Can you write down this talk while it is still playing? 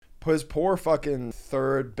his poor fucking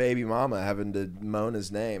third baby mama having to moan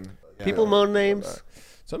his name. People moan names?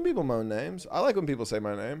 Some people moan names. I like when people say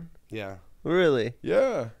my name. Yeah. Really?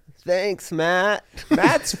 Yeah. Thanks, Matt.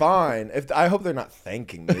 Matt's fine. I hope they're not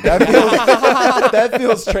thanking me. That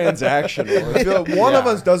feels transactional. One of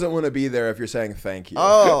us doesn't want to be there if you're saying thank you.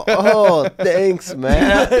 Oh, thanks,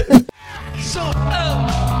 Matt. So,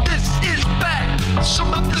 this is bad.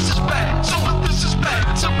 Some of this is bad. Some of this is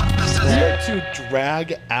bad. Some of this is To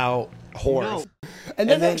drag out whores. And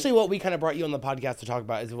that's actually what we kind of brought you on the podcast to talk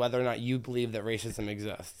about, is whether or not you believe that racism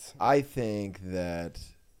exists. I think that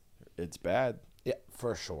it's bad. Yeah,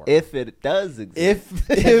 for sure. If it does exist. If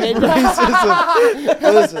racism,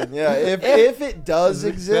 listen, yeah, if it does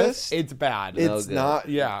exist, it's bad. it's not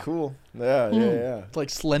cool. Yeah. It's like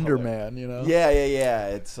Slender Man, you know? Yeah.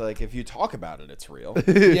 It's like if you talk about it, it's real.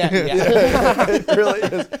 Yeah.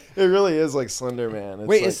 It really is like Slender Man. It's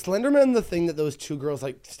Wait, like, is Slender Man the thing that those two girls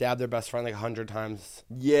like stabbed their best friend like 100 times?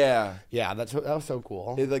 Yeah. Yeah, that was so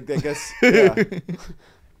cool. I guess. Yeah.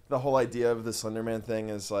 The whole idea of the Slender Man thing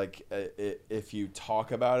is like if you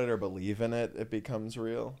talk about it or believe in it, it becomes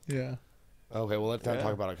real. Yeah. Okay, well, let's not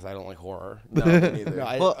talk about it because I don't like horror. No, me neither.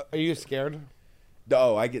 No, are you scared?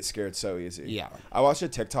 No, I get scared so easy. Yeah. I watched a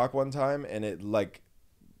TikTok one time and it like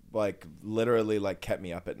literally like kept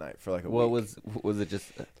me up at night for like a week. What was it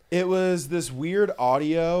just? It was this weird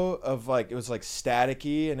audio of like, it was like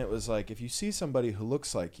staticky, and it was like, if you see somebody who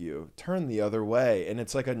looks like you, turn the other way. And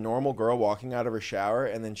it's like a normal girl walking out of her shower,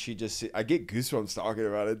 and then she just, I get goosebumps talking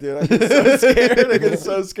about it, dude. I get so scared. I get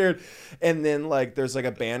so scared. And then like, there's like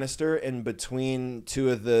a banister in between two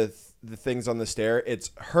of the things on the stair.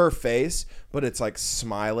 It's her face, but it's like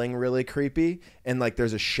smiling really creepy, and like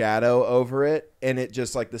there's a shadow over it, and it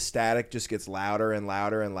just like the static just gets louder and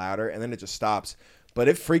louder and louder, and then it just stops. But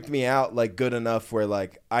it freaked me out like good enough where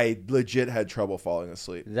like I legit had trouble falling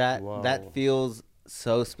asleep. That feels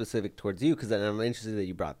so specific towards you, because I'm interested that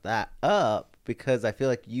you brought that up, because I feel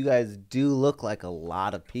like you guys do look like a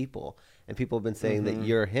lot of people, and people have been saying that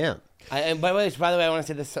you're him. And by the way, I want to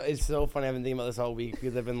say this. It's so funny. I've been thinking about this all week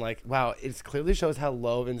because I've been like, wow, it clearly shows how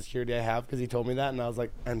low of insecurity I have, because he told me that, and I was like,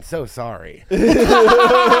 I'm so sorry. I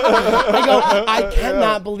go, I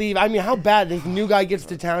cannot believe. I mean, how bad this new guy gets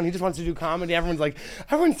to town. He just wants to do comedy. Everyone's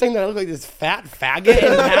saying that I look like this fat faggot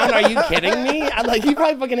in town. Are you kidding me? I'm like, he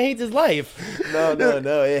probably fucking hates his life.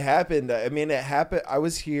 No. It happened. I mean, it happened. I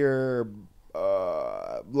was here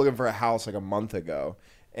looking for a house like a month ago,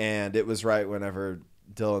 and it was right whenever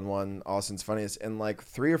Dylan won Austin's Funniest, and like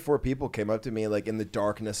 3 or 4 people came up to me like in the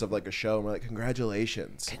darkness of like a show and were like,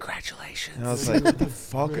 congratulations. And I was like, what the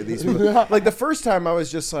fuck are these people? Like the first time I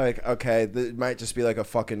was just like, okay, it might just be like a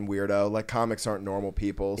fucking weirdo. Like comics aren't normal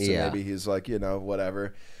people, so maybe he's like, you know,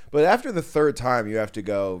 whatever. But after the third time, you have to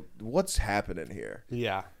go, what's happening here?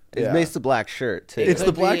 Yeah. It makes the black shirt too. It's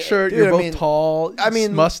the black shirt. Dude, you're both tall. I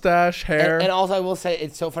mean, mustache, hair. And also, I will say,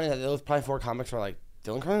 it's so funny that those probably 4 comics were like,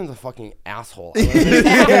 Dylan Carlin's a fucking asshole.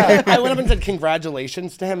 I went up and said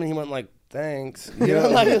congratulations to him, and he went like, thanks. You know,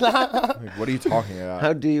 like that. Like, what are you talking about?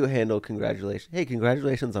 How do you handle congratulations? Hey,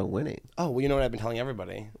 congratulations on winning. Oh, well, you know what I've been telling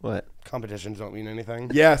everybody? What? Competitions don't mean anything.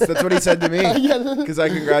 Yes, that's what he said to me. Because I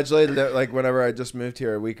congratulated him. Like whenever I just moved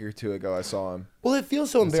here a week or 2 ago, I saw him. Well, it feels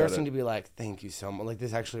so embarrassing to be like, thank you so much. Like,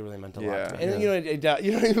 this actually really meant a lot to me. And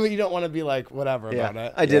you don't want to be like, whatever about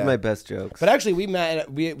it. I did my best jokes. But actually, we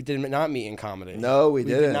did not meet in comedy. No, we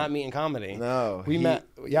didn't. We did not meet in comedy. No. We met.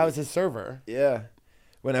 Yeah, I was his server. Yeah.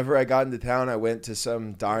 Whenever I got into town, I went to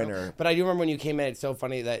some diner. But I do remember when you came in, it's so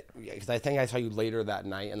funny that, because I think I saw you later that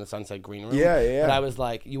night in the Sunset Green Room. Yeah. But I was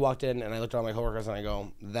like, you walked in, and I looked at all my coworkers, and I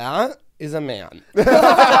go, that is a man.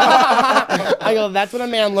 I go, that's what a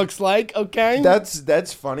man looks like, okay?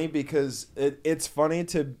 That's funny, because it's funny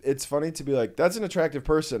to be like, that's an attractive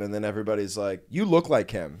person, and then everybody's like, you look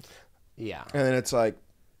like him. Yeah. And then it's like,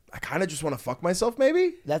 I kind of just want to fuck myself,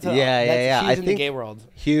 maybe? That's huge I think, in the gay world.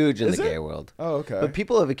 Huge in the gay world. Oh, okay. But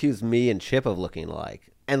people have accused me and Chip of looking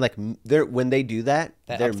alike. And like when they do that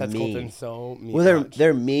they're upsets mean. Colton so mean. Well,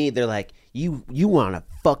 they're mean. They're like, you want to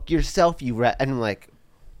fuck yourself, and I'm like,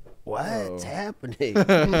 what's happening?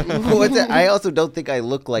 I also don't think I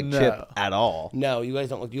look like Chip at all. No, you guys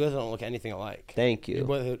don't look anything alike. Think you.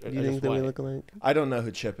 You think that we look alike? I don't know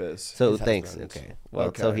who Chip is. So thanks. Okay.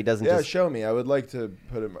 Well, so he doesn't. Yeah, show me. I would like to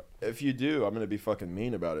put him. If you do, I'm gonna be fucking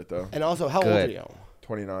mean about it though. And also, how old are you?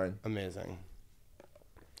 29. Amazing.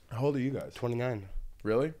 How old are you guys? 29.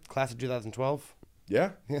 Really? Class of 2012.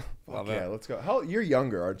 Yeah. Yeah. Okay, let's go. You're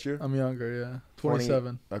younger, aren't you? I'm younger. Yeah.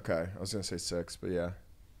 27. Okay, I was gonna say 6, but yeah.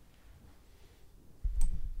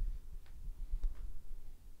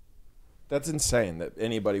 That's insane that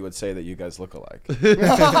anybody would say that you guys look alike.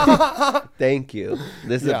 Thank you.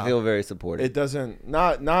 This Yeah. I feel very supportive. It doesn't,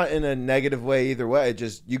 not in a negative way either way. It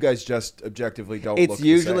just, you guys just objectively don't look It's the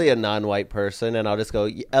usually a same. non-white person, and I'll just go,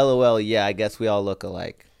 LOL, yeah, I guess we all look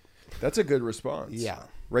alike. That's a good response. Yeah.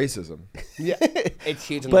 Racism. Yeah, it's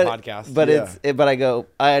huge in the podcast. But Yeah. but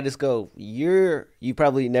I just go, you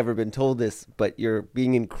probably never been told this, but you're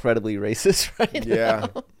being incredibly racist right Yeah.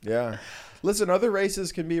 now. Yeah. Listen, other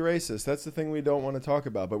races can be racist. That's the thing we don't want to talk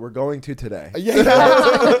about, but we're going to today.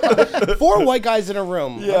 Yeah. 4 white guys in a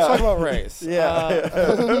room. Yeah. Let's talk about race.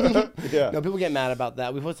 Yeah. Yeah. No, people get mad about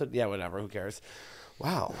that. We posted, yeah, whatever. Who cares?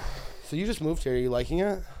 Wow. So you just moved here. Are you liking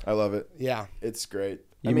it? I love it. Yeah. It's great.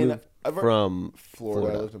 You I mean, moved I've from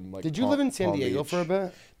Florida. I lived in like Did you live in San Palm Diego Beach. for a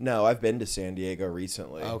bit? No, I've been to San Diego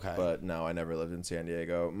recently. Okay. But no, I never lived in San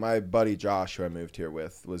Diego. My buddy Josh, who I moved here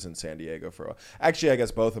with, was in San Diego for a while. Actually, I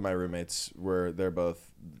guess both of my roommates they're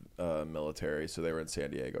both military, so they were in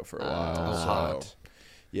San Diego for a while. Oh, So, hot.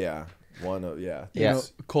 yeah. Yeah. You know,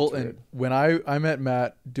 It's Colton, weird. when I met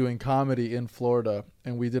Matt doing comedy in Florida,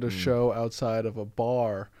 and we did a show outside of a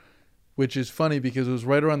bar, which is funny because it was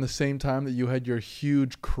right around the same time that you had your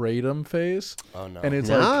huge kratom phase. Oh, no. And it's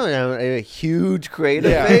No, like, no, a huge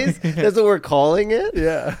creative Yeah. face. That's what we're calling it.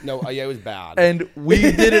 yeah. No, yeah, it was bad. And we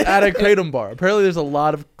did it at a kratom bar. Apparently, there's a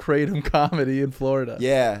lot of kratom comedy in Florida.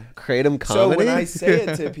 Yeah. Kratom So comedy. when I say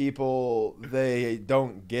it to people, they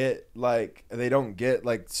don't get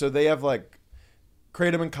so they have like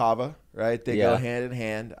kratom and kava, right? They go Yeah. hand in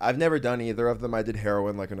hand. I've never done either of them. I did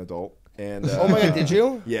heroin like an adult. And oh, my God. Did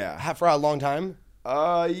you? Yeah. For a long time?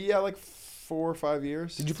 Yeah, like 4 or 5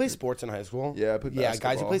 years. Did you play sports in high school? Yeah, I played Yeah, guys who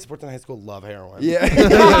basketball. play sports in high school love heroin. Yeah.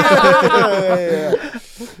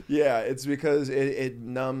 Yeah, it's because it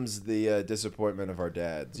numbs the disappointment of our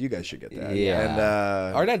dads. You guys should get that. Yeah.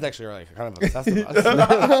 And Our dad's actually like kind of obsessed with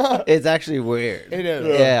us. It's actually weird. It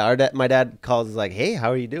is. Yeah, my dad calls us like, "Hey,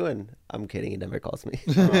 how are you doing?" I'm kidding. He never calls me.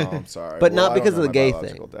 oh, I'm sorry. But not I don't because know of the my gay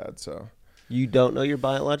biological thing. dad, so. You don't know your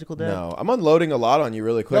biological dad? No, I'm unloading a lot on you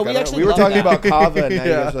really quick. No, we I don't- actually were love talking that. about kava, and now you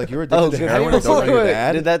Yeah. guys are like, you were addicted to good. heroin and don't know your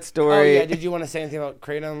dad? Did that Oh, story? yeah. Did you want to say anything about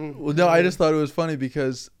kratom? Well, no, I just thought it was funny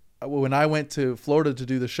because when I went to Florida to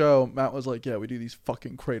do the show, Matt was like, "Yeah, we do these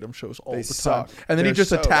fucking kratom shows all They the suck. time," and then he They're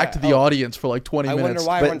just so attacked bad. the audience for like 20 I minutes. wonder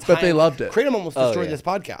why. one but they time, loved it. Kratom almost Oh, destroyed yeah. this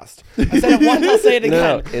podcast. I said it once. I'll say it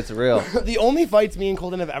no, again. it's real. The only fights me and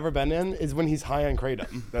Colton have ever been in is when he's high on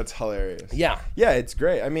kratom. That's hilarious. Yeah. Yeah, it's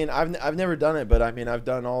great. I mean, I've never done it, but I mean, I've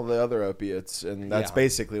done all the other opiates, and that's Yeah.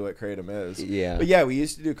 basically what kratom is. Yeah. But yeah, we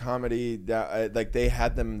used to do comedy. That, like they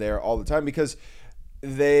had them there all the time because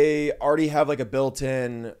they already have like a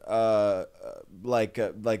built-in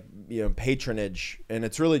patronage, and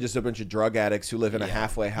it's really just a bunch of drug addicts who live in a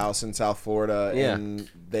halfway house in South Florida, Yeah. and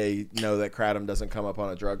they know that kratom doesn't come up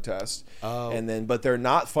on a drug test. Oh. But they're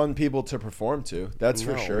not fun people to perform to. That's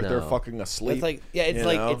for No. sure. They're No. fucking asleep. It's like it's you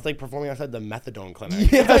like know? it's like performing outside the methadone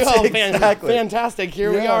clinic. Yes, It's like, oh, exactly. fantastic. Here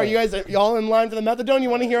we Yeah. are. You guys, y'all in line for the methadone? You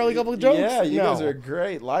want to hear a couple of jokes? Yeah, you No. guys are a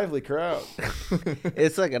great, lively crowd.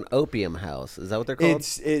 It's like an opium house. Is that what they're called?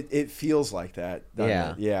 It feels like that. doesn't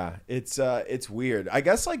Yeah. it? Yeah. It's weird. I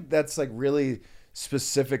guess like that's like really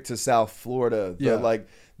specific to South Florida. Yeah.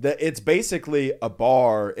 It's basically a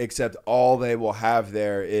bar, except all they will have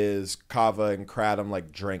there is kava and kratom,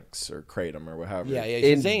 like drinks or kratom or whatever. Yeah, yeah.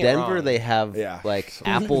 In she's saying it Denver, wrong. they have Yeah. like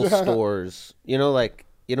Apple stores. Like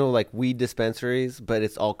weed dispensaries, but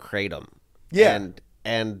it's all kratom. Yeah.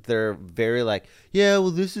 And they're very like, yeah, well,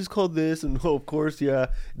 this is called this, and oh, of course, yeah,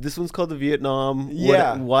 this one's called the Vietnam,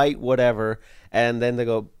 Yeah. white, whatever. And then they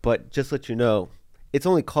go, but just let you know, it's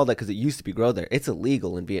only called that because it used to be grown there. It's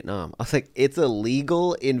illegal in Vietnam. I was like, it's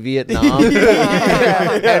illegal in Vietnam,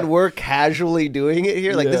 and we're casually doing it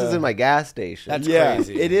here. Like this is Yeah. in my gas station. That's Yeah,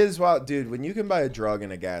 crazy. it is wild, dude. When you can buy a drug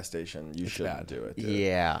in a gas station, you shouldn't bad. do it. Dude.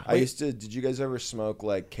 Yeah. I used to. Did you guys ever smoke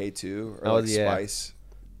like K2 or Oh, like yeah. Spice?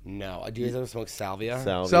 No. Do you guys ever smoke salvia?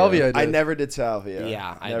 Salvia, I did. I never did salvia.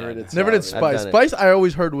 Yeah, I never did. did. Never did salvia. Spice. done it. Spice, I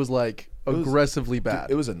always heard was like was- aggressively bad.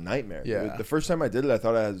 It was a nightmare. Yeah. The first time I did it, I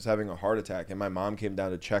thought I was having a heart attack, and my mom came down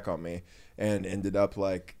to check on me and ended up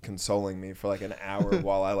like consoling me for like an hour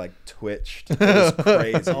while I like twitched. It was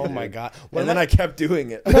crazy. Oh my dude. God. And then I kept doing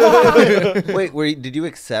it. Wait, did you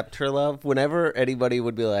accept her love? Whenever anybody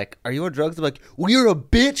would be like, "Are you on drugs?" I'm like, "Well, you're a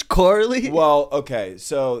bitch, Carly." Well, okay,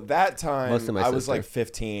 so that time Most of my I was sister. like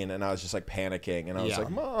 15 and I was just like panicking and I was Yeah. like,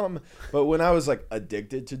 Mom. But when I was like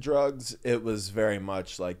addicted to drugs, it was very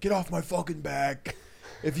much like, get off my fucking back.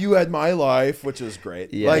 if you had my life, which is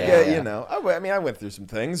great. Yeah, like, yeah. you know, I mean, I went through some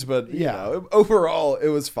things, but you know, overall, it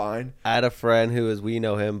was fine. I had a friend we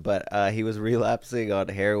know him, but he was relapsing on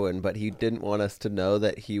heroin, but he didn't want us to know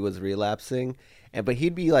that he was relapsing. But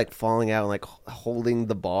he'd be like falling out and like holding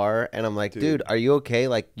the bar. And I'm like, dude, are you okay?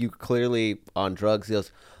 Like, you clearly on drugs. He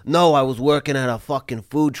goes, no, I was working at a fucking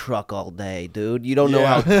food truck all day, dude. You don't know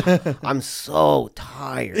how I'm so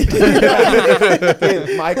tired.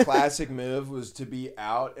 Dude, my classic move was to be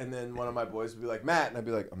out, and then one of my boys would be like, Matt, and I'd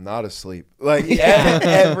be like, I'm not asleep. Like,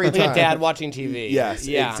 every Like time. your dad watching TV. Yes,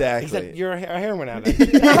 exactly. Except you're a heroin addict.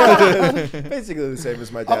 Basically the same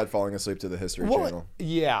as my dad falling asleep to the History Channel.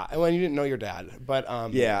 Yeah, well, you didn't know your dad, but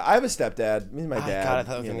Yeah, I have a stepdad. Me and my dad. God, I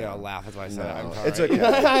thought I was you gonna know. laugh. That's why I said it. I'm No, sorry. it's okay.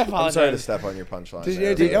 I I'm apologize. sorry to step on your punchline.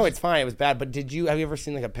 there. No, it's fine. It was bad. But have you ever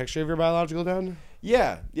seen like a picture of your biological dad?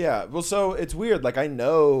 Yeah. Well, so it's weird. Like, I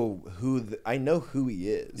know who he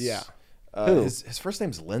is. Yeah. Who? His first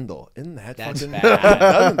name's Lyndall. Isn't that That's fucking bad.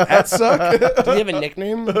 Doesn't that suck? Do you have a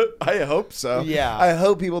nickname? I hope so. Yeah. I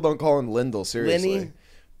hope people don't call him Lyndall, seriously. Lenny?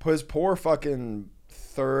 His poor fucking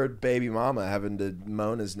third baby mama having to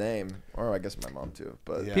moan his name. Or I guess my mom too.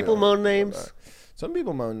 But Yeah. People moan names? Some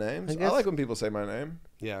people moan names. I guess- like when people say my name.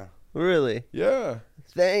 Yeah. Really? Yeah.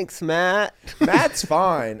 Thanks, Matt. Matt's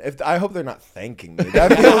fine. I hope they're not thanking me.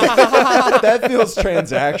 That feels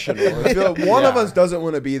transactional. One of us doesn't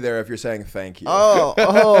want to be there if you're saying thank you.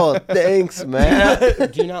 Oh, thanks,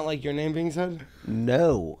 Matt. Do you not like your name being said?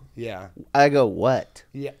 No. Yeah. I go, what?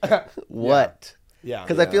 Yeah. What? Yeah.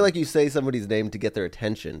 Because I feel like you say somebody's name to get their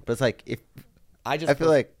attention. But it's like, if I feel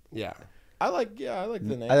like Yeah. I like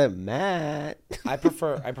the name. I like Matt. I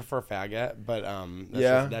prefer faggot, but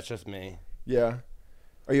that's just me. Yeah.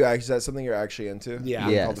 Are you actually? Is that something you're actually into? Yeah.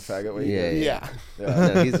 Yes. Called the faggot week? Yeah. Yeah.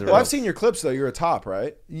 No, he's a Well, I've seen your clips though. You're a top,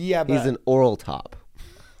 right? Yeah, but He's an oral top.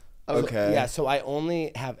 Okay. yeah, so I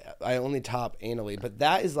only top anally, but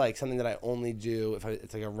that is like something that I only do if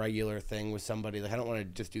it's like a regular thing with somebody. Like I don't want to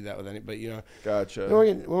just do that with anybody, you know. Gotcha.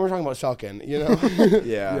 When we're talking about sucking, you know.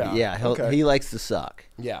 Yeah. Yeah, Okay. he likes to suck.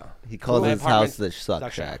 Yeah. He calls My his apartment- house the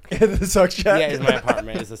suck shack. The suck shack. Yeah, it's my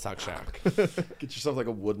apartment. It's a suck shack. Get yourself like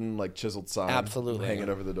a wooden, like chiseled sign. Absolutely. Hang it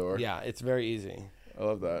over the door. Yeah, it's very easy. I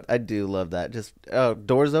love that. I do love that. Just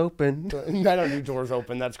doors open. I don't do doors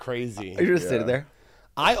open. That's crazy. You're just sitting there.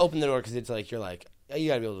 I open the door because it's like you're like you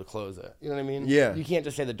gotta be able to close it. You know what I mean? Yeah. You can't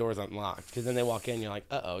just say the door's unlocked because then they walk in. You're like,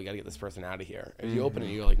 you gotta get this person out of here. If you open it,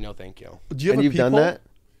 you're like, no, thank you. Do you have And a you've done peephole? that?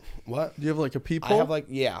 What? Do you have like a I peephole? have like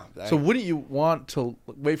So wouldn't you want to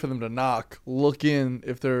wait for them to knock, look in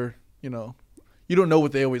if they're, you don't know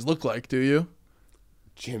what they always look like, do you?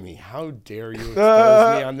 Jimmy, how dare you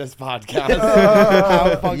expose me on this podcast?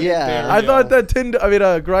 How fucking Yeah. dare I you. thought that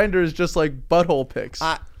Grindr is just like butthole pics.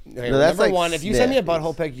 Okay, No, that's number like one, if you send me a sniff.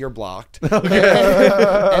 butthole pic, you're blocked. And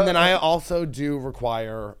then I also do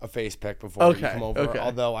require a face pic before you Okay, come over, okay.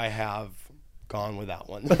 although I have gone without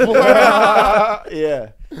one. Yeah.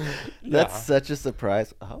 That's such a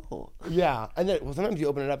surprise. Oh, Yeah, and then sometimes you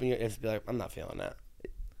open it up and you just be like, I'm not feeling that.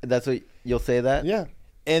 that's what you'll say that. Yeah,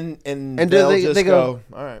 And do they'll they just go-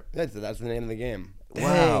 all right. that's the name of the game.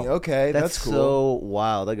 Dang, okay, that's cool. so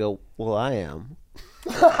wild. I go, well, I am.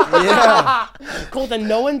 Yeah. Cool. Then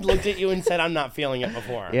no one looked at you and said, I'm not feeling it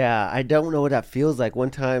before. Yeah, I don't know what that feels like. One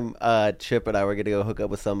time, Chip and I were gonna go hook up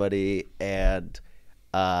with somebody, and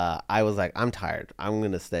I was like, I'm tired. I'm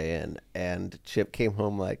gonna stay in. And Chip came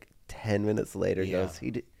home like 10 minutes later. Yeah. Goes,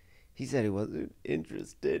 he said he wasn't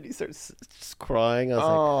interested. He starts just crying. I was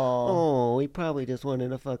like, Oh. oh, he probably just wanted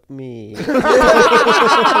to fuck me.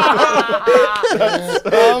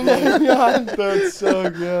 Oh my god. That's so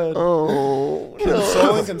good. Oh,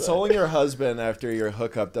 Consoling your husband after your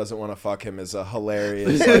hookup doesn't want to fuck him is a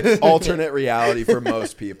hilarious like, alternate reality for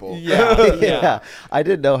most people. Yeah. yeah. I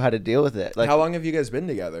didn't know how to deal with it. Like, How long have you guys been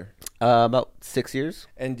together? about 6 years.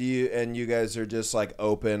 And you guys are just like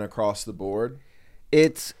open across the board?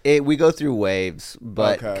 We go through waves,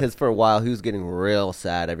 but Okay. because for a while he was getting real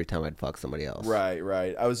sad every time I'd fuck somebody else.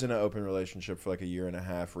 Right. I was in an open relationship for like a year and a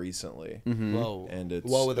half recently. Whoa. And it's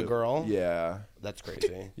Whoa with a girl? Yeah. That's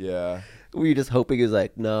crazy. Yeah. Were you just hoping he was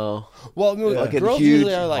like, no? Well, no, Like a girls huge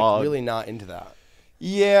usually are like hog. really not into that.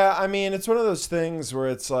 Yeah, I mean, it's one of those things where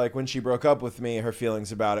it's like when she broke up with me, her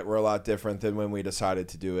feelings about it were a lot different than when we decided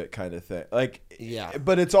to do it kind of thing. Like, Yeah.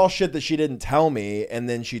 But it's all shit that she didn't tell me, and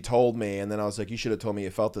then she told me, and then I was like, you should have told me you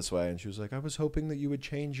felt this way. And she was like, I was hoping that you would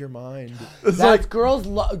change your mind. It's That's girls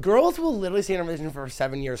will literally stay in a relationship for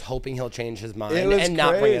 7 years hoping he'll change his mind It was and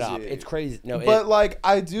not bring it up. crazy. It's crazy. No, But like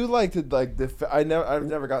I do like to like I've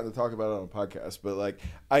never gotten to talk about it on a podcast, but like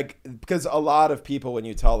because a lot of people, when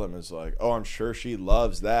you tell them, is like, oh, I'm sure she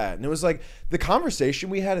loves that. And it was like the conversation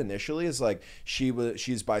we had initially is like she's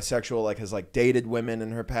bisexual, like has like dated women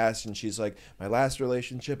in her past, and she's like, my last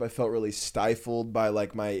relationship I felt really stifled by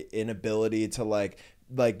like my inability to like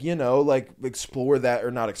you know, like explore that,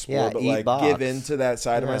 or not explore, but like box. give into that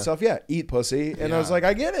side of myself. Yeah, eat pussy. And I was like,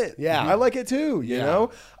 I get it. Yeah. I like it too. You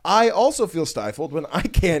know, I also feel stifled when I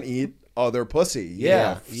can't eat other pussy.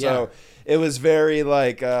 Yeah. So it was very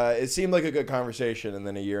like, it seemed like a good conversation. And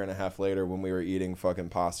then a year and a half later, when we were eating fucking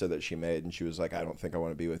pasta that she made, and she was like, I don't think I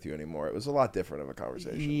want to be with you anymore. It was a lot different of a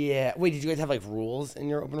conversation. Yeah. Wait, did you guys have like rules in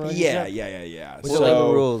your open relationship? Yeah. What are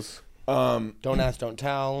the rules? Don't ask, don't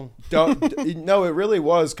tell. No, it really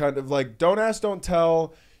was kind of like don't ask, don't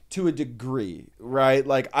tell to a degree, right?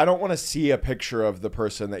 Like I don't want to see a picture of the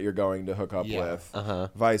person that you're going to hook up with,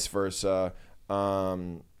 vice versa.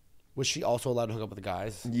 Was she also allowed to hook up with the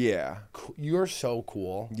guys? Yeah. You're so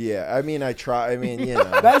cool. Yeah, I mean, I try. I mean, you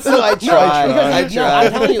know. That's I try. No, I'm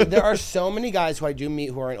telling you, there are so many guys who I do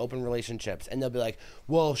meet who are in open relationships, and they'll be like,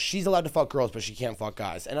 well, she's allowed to fuck girls, but she can't fuck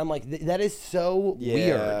guys. And I'm like, that is so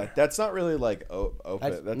weird. That's not really like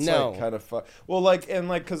open. That's no. like kind of fun. Well, like, and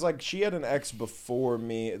like, cause like she had an ex before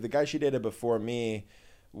me. The guy she dated before me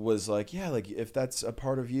was like, yeah, like if that's a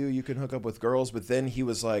part of you, you can hook up with girls. But then he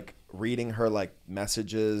was like reading her like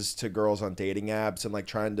messages to girls on dating apps and like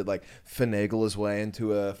trying to like finagle his way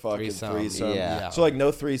into a fucking threesome. Yeah. So like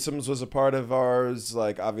no threesomes was a part of ours.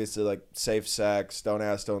 Like obviously like safe sex, don't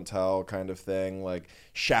ask, don't tell kind of thing. Like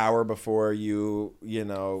shower before you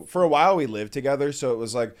know. For a while we lived together, so it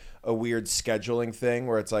was like a weird scheduling thing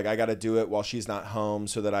where it's like I got to do it while she's not home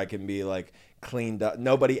so that I can be like cleaned up.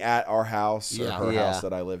 Nobody at our house or her house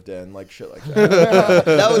that I lived in, like shit like that.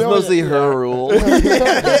 That was mostly her rule.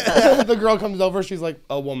 The girl comes over, she's like,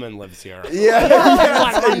 a woman lives here.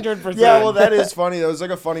 Yeah. 100%. Yeah, well, that is funny. That was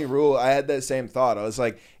like a funny rule. I had that same thought. I was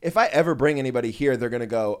like, if I ever bring anybody here, they're going to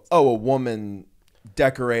go, oh, a woman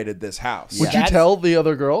decorated this house. Would you tell the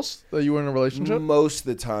other girls that you were in a relationship? Most of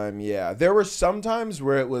the time, yeah. There were some times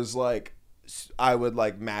where it was like I would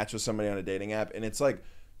like match with somebody on a dating app, and it's like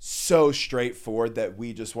so straightforward that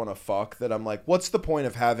we just want to fuck that I'm like, what's the point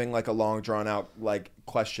of having like a long drawn out like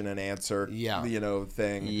question and answer you know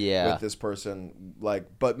thing with this person? Like,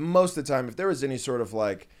 but most of the time, if there was any sort of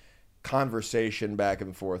like conversation back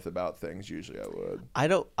and forth about things, usually I would.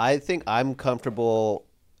 I think I'm comfortable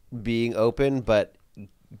being open, but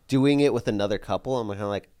doing it with another couple, I'm kind of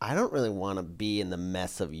like, I don't really want to be in the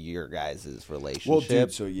mess of your guys' relationship. Well,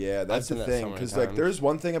 dude, so yeah, that's the thing. So Because like, there's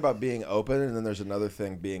one thing about being open, and then there's another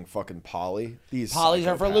thing being fucking poly. These Polys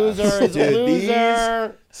are for psychopaths. losers. Dude, Loser. these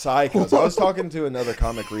psychos. I was talking to another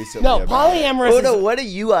comic recently. No, about polyamorous is What do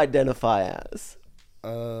you identify as?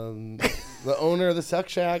 the owner of the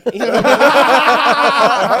sex shack. Owner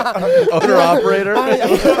operator. Owner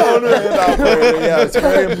and operator. Yeah, it's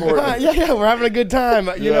very important. Yeah, we're having a good time.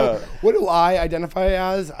 You know, Yeah. what do I identify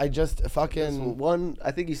as? I just fucking One, I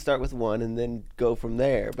think you start with one and then go from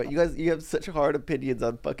there. But you have such hard opinions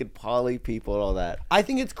on fucking poly people and all that. I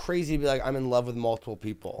think it's crazy to be like, I'm in love with multiple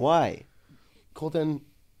people. Why? Colton,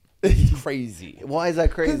 it's crazy. Why is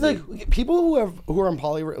that crazy? Because like people who are in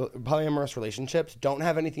polyamorous relationships don't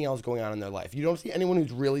have anything else going on in their life. You don't see anyone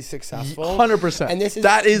who's really successful. 100%. And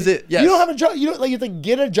That is it. Yes. You don't have a job. You don't like. It's like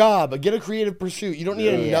get a job, get a creative pursuit. You don't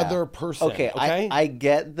need another person. Okay, I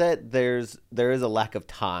get that there is a lack of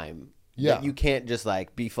time. Yeah. That you can't just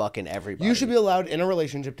like be fucking everybody. You should be allowed in a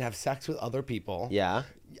relationship to have sex with other people. Yeah.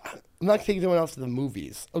 I'm not taking anyone else to the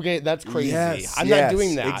movies. Okay, that's crazy. Yes, I'm not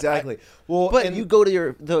doing that. Exactly. Well, But you go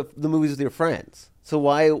to the movies with your friends. So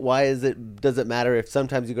why does it matter if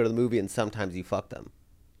sometimes you go to the movie and sometimes you fuck them?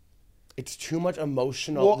 It's too much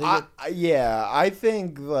emotional. Well, I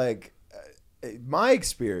think like my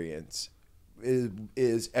experience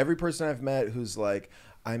is every person I've met who's like,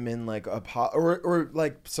 I'm in like a or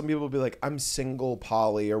like some people will be like, I'm single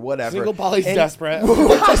poly or whatever. Single poly's desperate. Which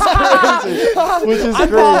is I'm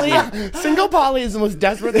crazy. poly. Single poly is the most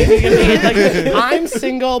desperate thing you can be. Like, I'm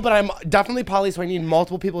single, but I'm definitely poly, so I need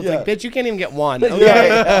multiple people. It's like, bitch, you can't even get one. Okay?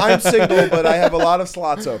 Yeah, I'm single, but I have a lot of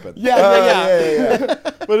slots open. Yeah.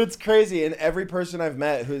 But it's crazy, and every person I've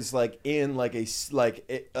met who's like in like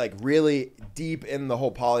like really deep in the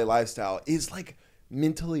whole poly lifestyle is like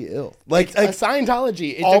mentally ill. Like a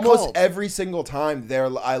Scientology. It's almost a cult. every single time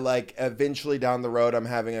I like eventually down the road I'm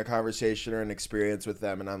having a conversation or an experience with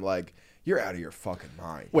them, and I'm like, you're out of your fucking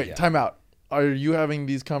mind. Wait, time out. Are you having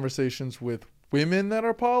these conversations with women that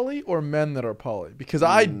are poly or men that are poly? Because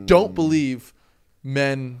I don't believe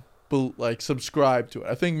men like subscribe to it.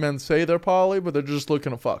 I think men say they're poly, but they're just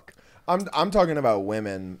looking to fuck. I'm talking about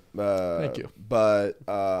women. Thank you. But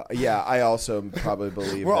yeah, I also probably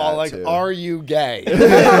believe We're that all like, too. are you gay?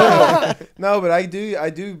 No, but I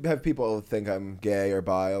do have people think I'm gay or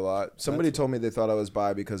bi a lot. Somebody told me they thought I was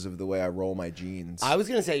bi because of the way I roll my jeans. I was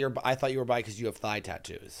gonna say I thought you were bi because you have thigh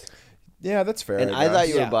tattoos. Yeah, that's fair. And I thought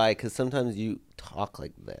you Yeah. were bi because sometimes you talk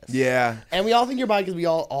like this. Yeah. And we all think you're bi because we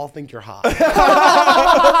all think you're hot.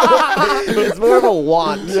 It's more of a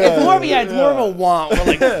want. It's more of a want. We're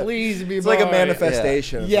like, please be. It's like a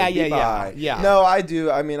manifestation. Yeah. It's Yeah, like, yeah, be bi. yeah. No, I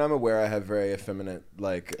do. I mean, I'm aware I have very effeminate,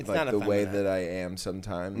 like not the way effeminate. that I am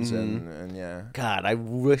sometimes, and yeah. God, I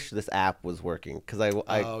wish this app was working because I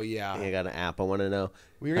Oh, yeah. I got an app. I want to know.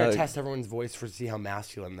 We were gonna test everyone's voice to see how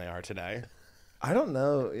masculine they are today. I don't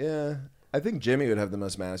know. Yeah, I think Jimmy would have the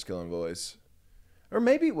most masculine voice, or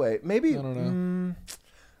maybe I don't know.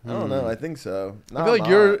 I don't know. I think so. I feel like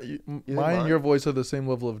mine mine? and your voice are the same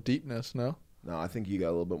level of deepness. No. No, I think you got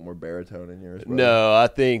a little bit more baritone in yours. Bro. No, I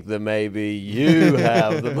think that maybe you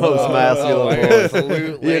have the most masculine voice.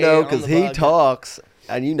 Absolutely. You know, On because the he bug. talks,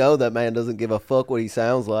 and you know that man doesn't give a fuck what he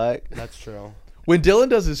sounds like. That's true. When Dylan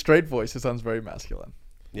does his straight voice, it sounds very masculine.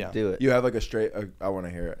 Yeah. Do it. You have like a straight. I want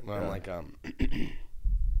to hear it. Well, I'm like,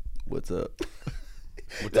 What's up?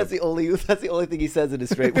 That's the only thing he says in his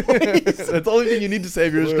straight voice. That's the only thing you need to say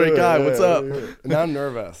if you're a straight guy. What's up? now I'm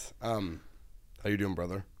nervous. How you doing,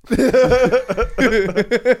 brother?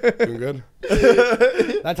 Doing good.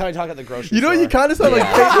 That's how I talk at the grocery store. You know, you kind of sound like.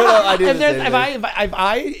 I do the If, there's, same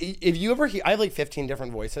thing. if you ever hear, I have like 15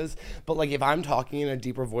 different voices, but like if I'm talking in a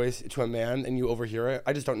deeper voice to a man and you overhear it,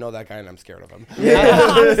 I just don't know that guy and I'm scared of him. Honestly,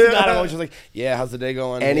 God, I'm always just like, yeah, how's the day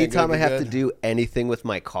going? Anytime Yeah, I have to good. do anything with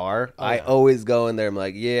my car, I yeah. always go in there. I'm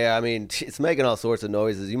like, yeah, I mean, it's making all sorts of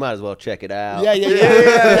noises. You might as well check it out. Yeah.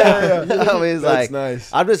 I mean, it's That's like, nice.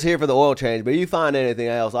 I'm just here for the oil change, but you find anything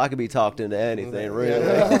else, I could be talked into anything, really.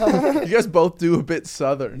 You guys both do a bit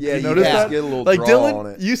southern. Yeah, you you notice just that? get a little like draw Dylan, on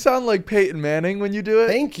it. you sound like Peyton Manning when you do it.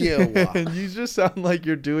 Thank you. And you just sound like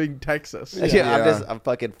you're doing Texas. Yeah, I'm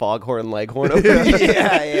fucking foghorn leghorn over here.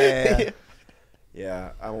 yeah.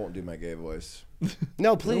 Yeah, I won't do my gay voice.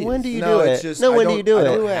 No, please. When do you No, do it's it? just No, I when do don't- you do I it?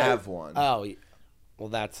 don't have one. Oh, well,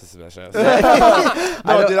 that's suspicious.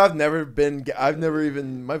 No, dude, I've never been. I've never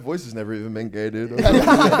even. My voice has never even been gay, dude. I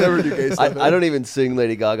never do gay stuff. I don't even sing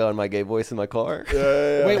Lady Gaga in my gay voice in my car.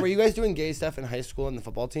 Wait, were you guys doing gay stuff in high school in the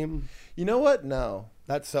football team? You know what? No.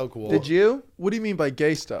 That's so cool. Did you? What do you mean by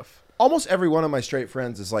gay stuff? Almost every one of my straight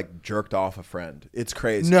friends is like jerked off a friend. It's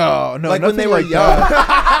crazy. No, like when nothing they were like young.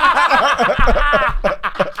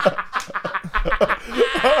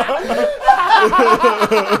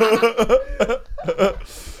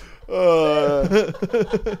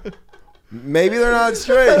 Maybe they're not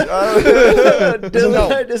straight.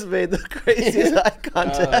 Dylan, I just made the craziest eye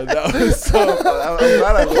contact. That was so fun. I'm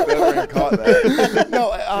glad I looked over and caught that.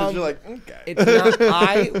 No, You're like, okay. it's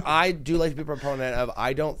not. I do like to be a proponent of.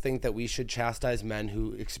 I don't think that we should chastise men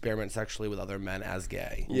who experiment sexually with other men as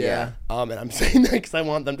gay. Yeah. And I'm saying that because I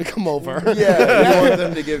want them to come over. Yeah, you want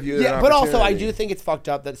them to give you an Yeah, but also I opportunity. do think it's fucked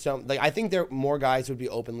up that some like I think there more guys would be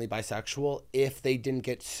openly bisexual if they didn't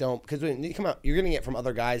get so because when you come out you're getting it from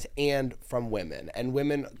other guys and from women and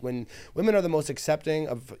women when women are the most accepting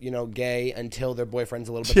of gay until their boyfriend's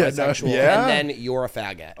a little bit bisexual yeah. and then you're a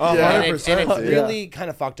faggot. Oh, And 100%, it's dude. really kind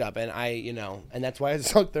of fucked up and and that's why I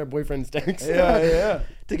suck their boyfriend's dicks. Yeah.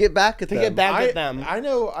 To get back at them. get back at them. I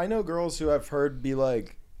know girls who I've heard be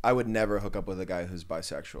like, I would never hook up with a guy who's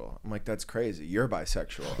bisexual. I'm like, that's crazy. You're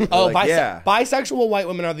bisexual. Oh, Like, yeah. bisexual white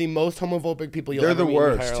women are the most homophobic people you'll They're ever the meet in your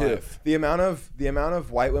worst entire too. life. The amount of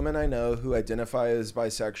white women I know who identify as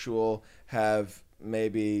bisexual have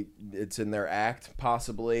maybe it's in their act,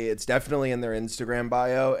 possibly it's definitely in their Instagram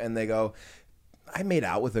bio, and they go, I made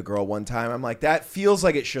out with a girl one time. I'm like, that feels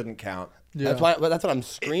like it shouldn't count. Yeah. That's what I'm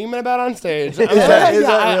screaming about on stage. I'm that- is yeah,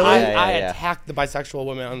 that really? I Yeah. attack the bisexual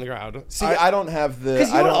women on the crowd. See, I don't have the. Because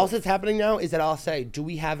you I know what don't. else is happening now is that I'll say, "Do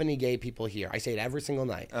we have any gay people here?" I say it every single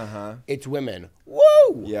night. It's women.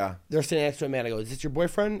 Woo! Yeah. They're sitting next to a man. I go, "Is this your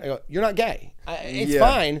boyfriend?" I go, "You're not gay. It's Yeah.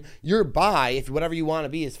 fine. You're bi. If whatever you want to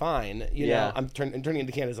be is fine." You Yeah. know, I'm turning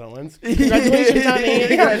into Candace Owens. Congratulations, honey.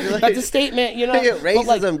 Congratulations. That's a statement. You know, Yeah, But,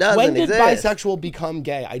 like, racism doesn't when did exist. bisexual become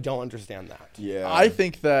gay? I don't understand that. Yeah. I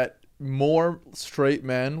think that more straight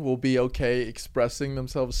men will be okay expressing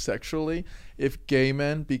themselves sexually if gay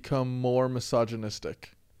men become more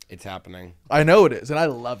misogynistic. It's happening. I know it is, and I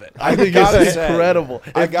love it. I think gotta it's say, incredible.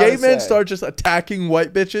 I If gotta gay men say. start just attacking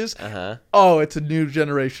white bitches, oh, it's a new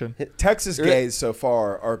generation. Texas gays so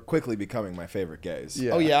far are quickly becoming my favorite gays.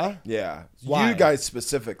 Yeah. Oh yeah. Yeah. Why? You guys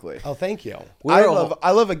specifically. Oh, thank you. I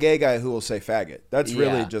love a gay guy who will say faggot. That's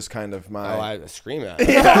really Yeah. just kind of my. Oh, I scream at.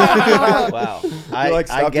 Wow. You're like,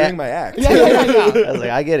 stop doing my act. I was like,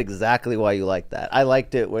 I get exactly why you like that. I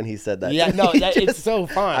liked it when he said that. Yeah, no, it's so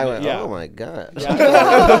fun. I went, yeah. oh my god.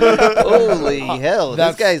 Yeah. Holy hell. This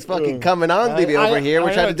That's- guy's fucking coming on to me over here. We're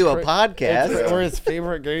I trying know, to do a it's podcast. We're his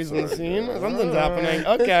favorite gays in the scene. Something's happening.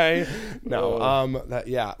 Okay. No.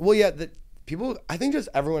 Yeah. Well, yeah. People. I think just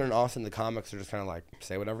everyone in Austin, the comics are just kind of like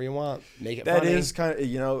say whatever you want, make it. That funny. is kind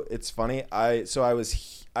of, it's funny.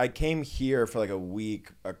 I came here for like a week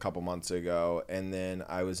a couple months ago, and then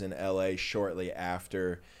I was in LA shortly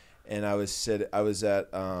after, and I was at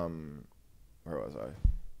where was I?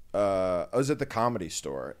 I was at the Comedy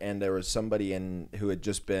Store, and there was somebody who had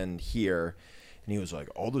just been here, and he was like,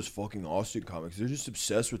 all those fucking Austin comics, they're just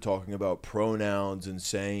obsessed with talking about pronouns and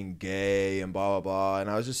saying gay and blah, blah, blah. And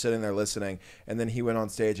I was just sitting there listening, and then he went on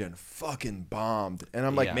stage and fucking bombed. And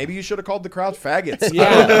I'm like, Yeah. maybe you should have called the crowd faggots.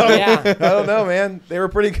 Yeah. I don't know, man. They were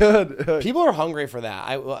pretty good. People are hungry for that.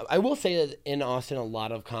 I will say that in Austin, a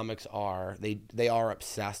lot of comics are they are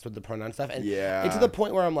obsessed with the pronoun stuff, and Yeah. it's to the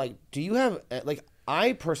point where I'm like, do you have like?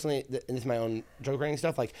 I personally, and this is my own joke writing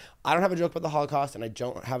stuff, like, I don't have a joke about the Holocaust, and I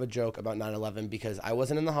don't have a joke about 9/11 because I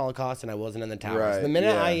wasn't in the Holocaust and I wasn't in the towers. Right, The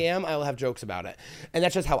minute yeah. I am, I will have jokes about it. And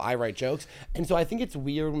that's just how I write jokes. And so I think it's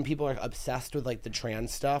weird when people are obsessed with, like, the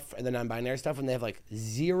trans stuff and the non-binary stuff when they have, like,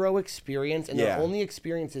 zero experience, and Yeah. their only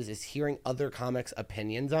experiences is hearing other comics'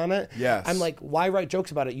 opinions on it. Yes. I'm like, why write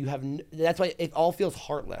jokes about it? You have that's why it all feels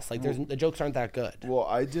heartless. Like, the jokes aren't that good. Well,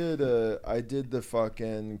 I did the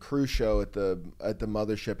fucking crew show at the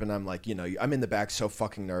mothership, and I'm like, I'm in the back so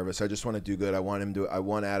fucking nervous. I just want to do good. I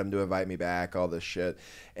want Adam to invite me back, all this shit.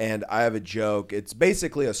 And I have a joke. It's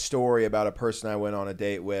basically a story about a person I went on a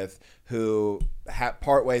date with who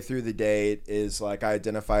partway through the date is like, I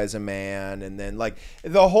identify as a man, and then like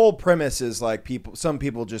the whole premise is like some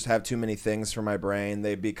people just have too many things for my brain.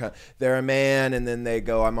 They're a man, and then they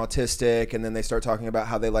go, I'm autistic, and then they start talking about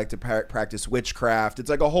how they like to practice witchcraft. It's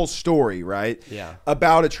like a whole story, right? Yeah.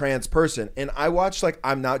 About a trans person. And I watched, like,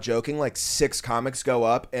 I'm not joking, like 6 comics go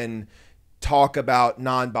up and talk about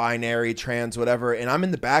non-binary, trans, whatever, and I'm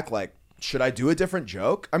in the back like, should I do a different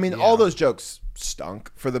joke? I mean, all those jokes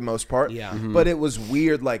stunk for the most part. Yeah. But it was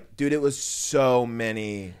weird. Like, dude, it was so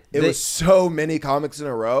many. It was so many comics in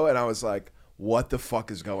a row, and I was like, what the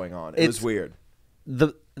fuck is going on? It was weird.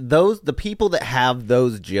 The people that have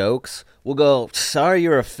those jokes will go, sorry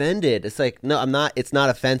you're offended. It's like, no, I'm not. It's not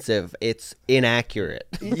offensive. It's inaccurate.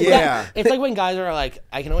 Yeah. It's like when guys are like,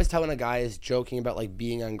 I can always tell when a guy is joking about like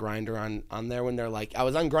being on Grindr on there when they're like, I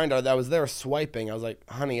was on Grindr, I was there swiping. I was like,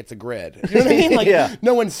 honey, it's a grid. You know what I mean? Like, Yeah.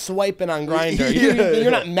 no one's swiping on Grindr.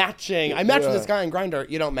 You're not matching. I matched with this guy on Grindr.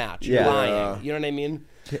 You don't match. You're Yeah. lying. You know what I mean?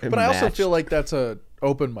 But I also Matched. feel like that's a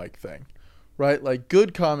open mic thing, right? Like,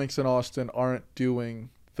 good comics in Austin aren't doing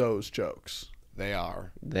those jokes. They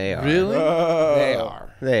are. They are. Really? They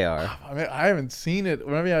are. They are. I mean, I haven't seen it.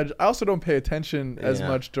 I mean, I also don't pay attention as Yeah.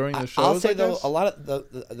 much during the shows. I'll say I though, guess. a lot of the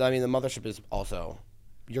mothership is also,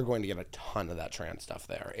 you're going to get a ton of that trans stuff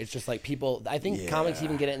there. It's just like people, I think comics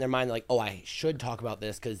even get it in their mind, like, oh, I should talk about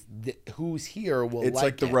this because who's here will It's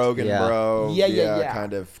like the it. Rogan Yeah. bro Yeah.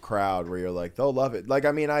 kind of crowd where you're like, they'll love it. Like,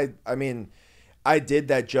 I mean I did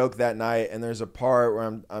that joke that night, and there's a part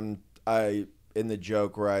where I in the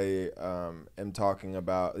joke where I am talking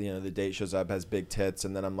about, the date shows up, has big tits,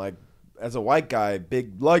 and then I'm like, as a white guy,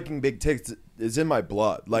 liking big tits is in my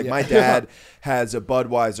blood. Like, my dad has a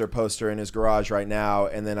Budweiser poster in his garage right now,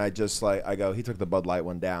 and then I go, he took the Bud Light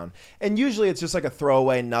one down. And usually it's just like a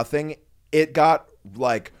throwaway nothing. It got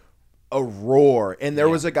like a roar, and there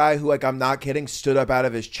was a guy who, like, I'm not kidding, stood up out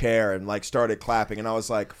of his chair and like started clapping, and I was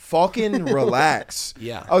like, fucking relax.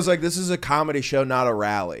 Yeah. I was like, this is a comedy show, not a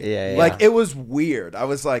rally. Yeah. Like, it was weird. I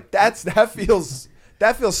was like, that feels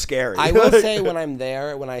scary. I will say when I'm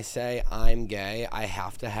there, when I say I'm gay, I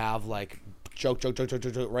have to have like joke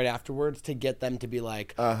right afterwards to get them to be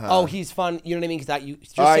like, oh, he's fun. You know what I mean? Because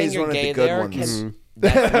just saying he's you're one of the gay good there ones.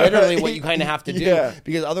 that's literally what you kind of have to do. Yeah.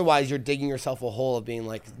 Because otherwise you're digging yourself a hole of being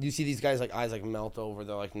like, you see these guys like eyes like melt over.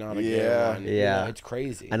 They're like, not a gay Yeah. one. Yeah. It's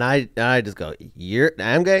crazy. And I just go,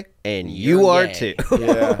 I'm gay, and you You're are gay. too.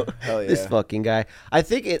 Yeah, hell yeah. This fucking guy.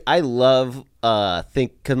 I love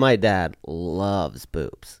because my dad loves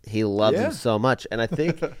boobs. He loves them so much, and I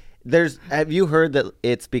think Have you heard that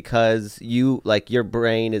it's because you like your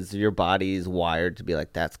body's wired to be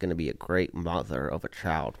like that's going to be a great mother of a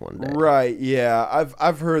child one day. Right, yeah.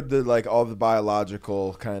 I've heard the like all the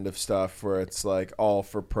biological kind of stuff where it's like all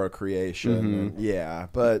for procreation. And, yeah,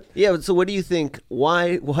 but Yeah, so what do you think?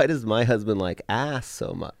 Why does my husband like ass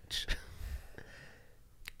so much?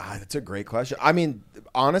 That's a great question. I mean,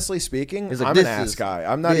 honestly speaking, It's like, I'm this an ass is- guy.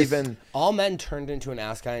 I'm not this- even. All men turned into an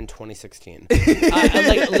ass guy in 2016.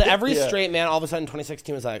 Like every straight man, all of a sudden,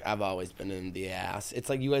 2016 was like, "I've always been in the ass." It's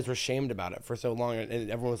like you guys were shamed about it for so long, and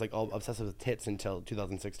everyone was like all obsessed with tits until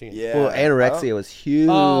 2016. Yeah. Well, anorexia was huge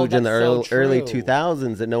Oh, in the that's so early true.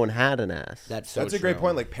 2000s that no one had an ass. That's so That's a great true.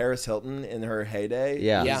 point. Like Paris Hilton in her heyday.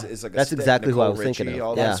 Yeah. Yeah. Is like a That's stick. exactly who I Nicole was thinking Richie, of.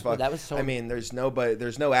 all Yeah. that stuff. That was so- I mean, there's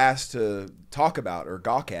no ass to talk about or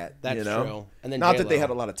gawk at. That's you know? true. And then not that they J-Lo. had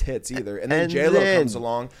a lot of tits either. And then And J-Lo then- comes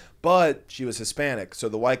along, but she was Hispanic, so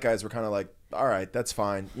the white guys were kind of like, all right, that's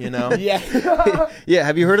fine, you know? Yeah. Yeah,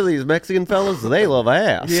 have you heard of these Mexican fellas? They love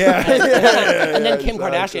ass. Yeah. And then Kim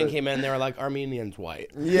exactly. Kardashian came in, and they were like, Armenian's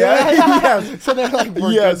white. Yeah. So they're like,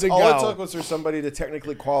 we're Yes, good to all go. it took was for somebody to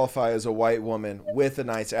technically qualify as a white woman with a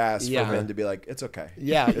nice ass Yeah. for men to be like, it's okay.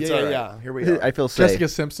 Yeah, it's yeah, all right. yeah. Here we go. I feel safe. Jessica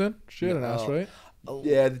Simpson, she had an ass, right?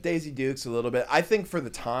 Yeah, the Daisy Dukes a little bit. I think for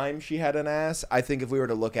the time she had an ass. I think if we were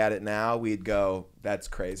to look at it now, we'd go, "That's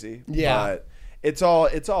crazy." Yeah. but it's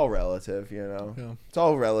all relative, you know. Yeah. It's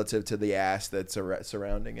all relative to the ass that's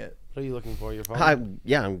surrounding it. What are you looking for? Your phone?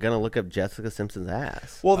 I'm gonna look up Jessica Simpson's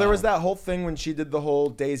ass. Well, there was that whole thing when she did the whole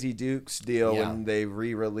Daisy Dukes deal Yeah. when they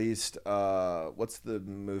re-released what's the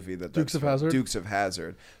movie that Dukes of from? Hazzard? Dukes of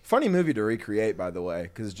Hazzard. Funny movie to recreate, by the way,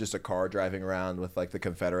 because it's just a car driving around with like the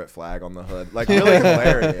Confederate flag on the hood. Like really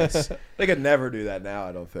hilarious. They could never do that now,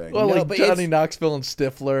 I don't think. Well, No, like but Johnny it's- Knoxville and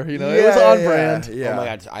Stifler, you know, it was on brand. Yeah. Oh my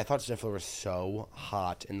god, I thought Stifler was so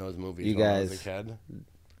hot in those movies You when I was guys- a kid.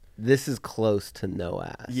 This is close to no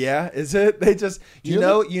ass. Yeah, is it? They just you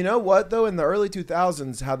know what though, in the early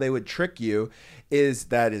 2000s how they would trick you is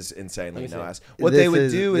that is insanely Let me no see. ass. What they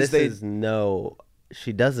would do is they no.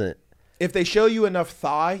 She doesn't. if they show you enough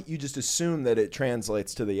thigh, you just assume that it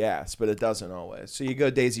translates to the ass, but it doesn't always. So you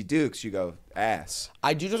go Daisy Dukes, you go ass.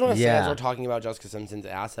 I do just want to say, Yeah. as we're talking about Jessica Simpson's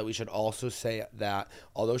ass, that we should also say that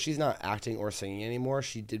although she's not acting or singing anymore,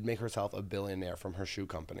 she did make herself a billionaire from her shoe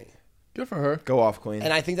company. Good for her. Go off, Queen.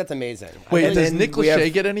 And I think that's amazing. Wait, I and does then Nick we Lachey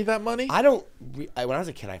have- get any of that money? when I was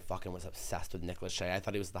a kid, I fucking was obsessed with Nick Lachey. I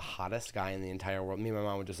thought he was the hottest guy in the entire world. Me and my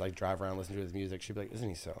mom would just like drive around, listen to his music. She'd be like, "Isn't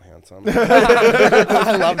he so handsome?"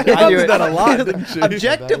 I loved it. I knew did it. that a lot, didn't she?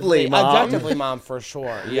 Objectively, mom. Objectively, mom, for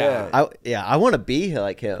sure. Yeah. I want to be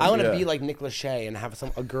like him. I want to Yeah. be like Nick Lachey and have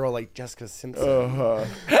a girl like Jessica Simpson. Uh-huh.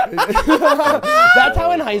 That's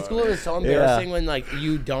how in high school it was so embarrassing when like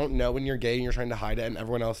you don't know when you're gay and you're trying to hide it and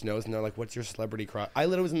everyone else knows and they're like, "What's your celebrity crush?" I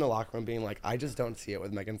literally was in the locker room being like, "I just don't see it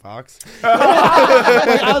with Megan Fox."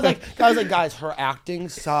 I was like, guys, her acting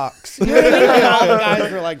sucks. You know what I mean? Like, all the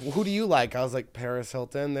guys were like, "Who do you like?" I was like, Paris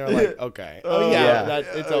Hilton. They're like, "Okay, oh yeah,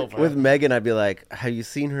 it's over." With Megan, I'd be like, "Have you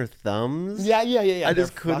seen her thumbs?" yeah. I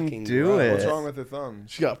just They're couldn't fucking do gross. it. What's wrong with the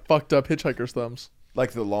thumbs? She got fucked up hitchhiker's thumbs.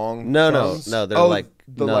 Like the long No, thumbs? no, they're like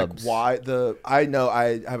the nubs. like wide I know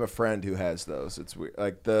I have a friend who has those. It's weird.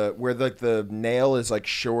 Like where like the nail is like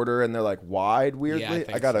shorter and they're like wide weirdly. Yeah, I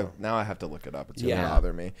think gotta so. now I have to look it up. It's Yeah. gonna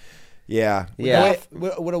bother me. Yeah. Yeah.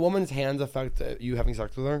 Would a woman's hands affect you having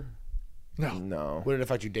sex with her? No. Would it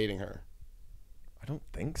affect you dating her? I don't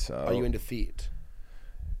think so. Are you into feet?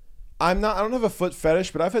 I don't have a foot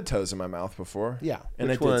fetish, but I've had toes in my mouth before. Yeah. And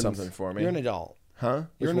Which it did ones? something for me. You're an adult. Huh?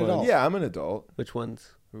 You're Which an adult. ones? Yeah, I'm an adult. Which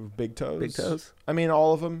ones? Big toes. Big toes? I mean,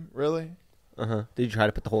 all of them, really. Did you try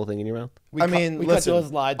to put the whole thing in your mouth? I mean, we listen, cut those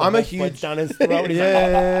slides. I'm a the whole foot huge- down his throat. He's like,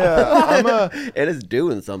 Yeah. I'm a It is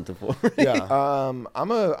doing something for me. yeah.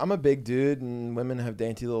 I'm a big dude, and women have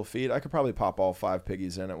dainty little feet. I could probably pop all 5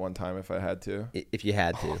 piggies in at one time if I had to. If you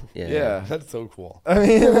had to. Yeah. Yeah. That's so cool. I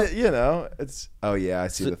mean, you know, it's. Oh yeah, I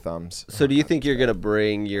see the thumbs. So do you think you're going to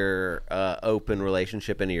bring your open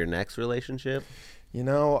relationship into your next relationship? You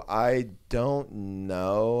know, I don't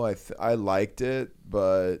know. I liked it,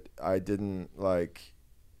 but I didn't like.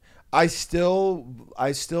 I still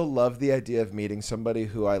love the idea of meeting somebody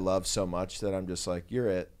who I love so much that I'm just like, you're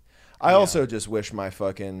it. I also just wish my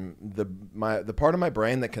fucking the part of my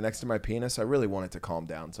brain that connects to my penis, I really want it to calm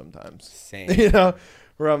down sometimes. Same. You know,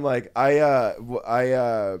 where I'm like,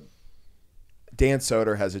 Dan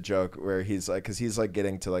Soder has a joke where he's like, because he's like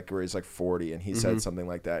getting to like where he's like 40, and he said something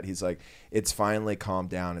like that. He's like, it's finally calmed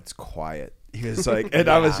down. It's quiet. He was like, and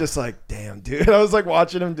I was just like, damn, dude. I was like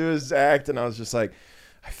watching him do his act, and I was just like,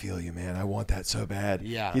 I feel you, man. I want that so bad.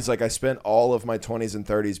 Yeah. He's like, I spent all of my 20s and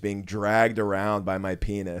 30s being dragged around by my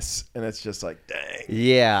penis. And it's just like, dang.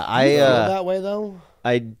 Yeah, You feel that way though?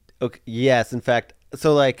 Yes, in fact,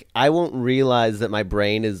 so like I won't realize that my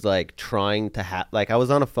brain is like trying to have, like I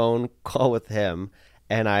was on a phone call with him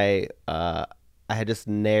and I had just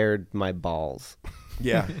nared my balls.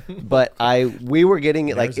 Yeah. But we were getting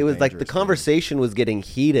it, like Nare's it a was like the dangerous conversation was getting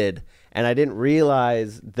heated and I didn't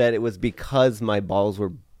realize that it was because my balls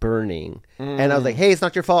were burning. And I was like, hey, it's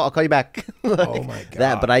not your fault. I'll call you back. Like, Oh my God.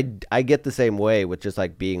 That, but I get the same way with just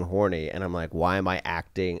like being horny and I'm like, why am I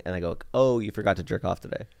acting? And I go, oh, you forgot to jerk off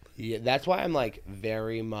today. Yeah, that's why I'm like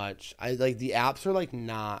very much. I like the apps are like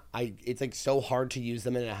not. It's like so hard to use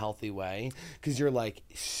them in a healthy way because you're like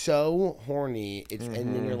so horny. And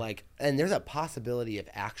then you're like, and there's a possibility of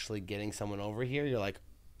actually getting someone over here. You're like,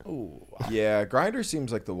 ooh. Yeah, Grindr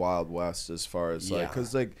seems like the Wild West as far as like, Yeah.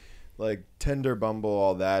 because like Tinder, Bumble,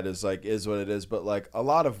 all that is what it is. But like a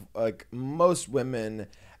lot of like most women,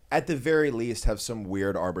 at the very least, have some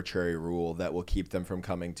weird arbitrary rule that will keep them from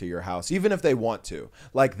coming to your house, even if they want to,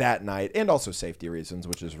 like that night, and also safety reasons,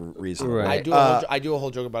 which is reasonable. Right. I do a whole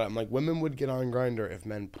joke about it. I'm like, women would get on Grindr if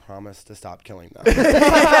men promised to stop killing them.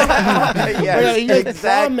 Yes,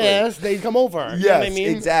 Promise they'd come over. You know what I Yes, mean?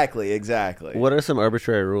 exactly. What are some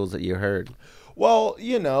arbitrary rules that you heard? Well,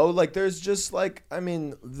 like there's just like, I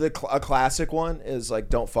mean, a classic one is like,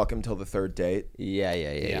 don't fuck him till the third date,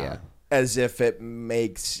 Yeah. as if it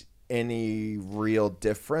makes any real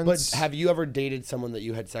difference. But have you ever dated someone that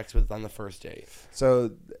you had sex with on the first date?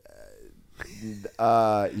 So,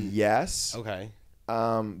 yes. Okay.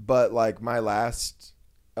 But like my last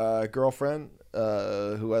girlfriend,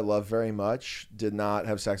 who I love very much, did not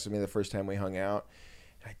have sex with me the first time we hung out.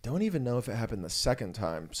 I don't even know if it happened the second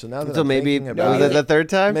time. So now that So I'm maybe thinking about was it it, the third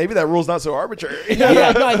time? maybe that rule's not so arbitrary.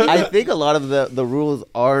 Yeah, I think a lot of the rules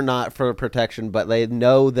are not for protection, but they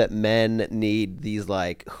know that men need these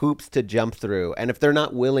like hoops to jump through, and if they're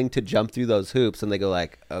not willing to jump through those hoops, then they go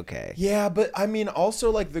like, okay. Yeah, but I mean,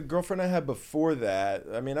 also like the girlfriend I had before that.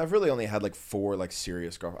 I mean, I've really only had like 4 like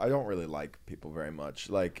serious girlfriends. I don't really like people very much.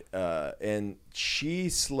 Like, and she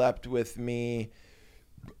slept with me.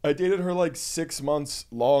 I dated her like 6 months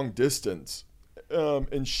long distance,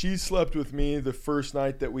 and she slept with me the first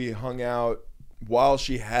night that we hung out while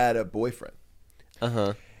she had a boyfriend.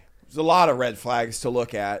 There's a lot of red flags to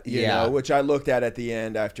look at, you know, which I looked at the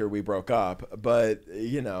end after we broke up. But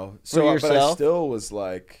so but I still was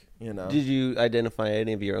like, Did you identify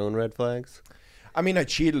any of your own red flags? I mean, I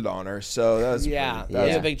cheated on her, so that was Yeah, pretty- that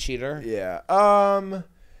was a big cheater. yeah.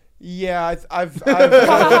 Yeah, I've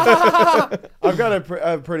got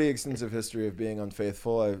a pretty extensive history of being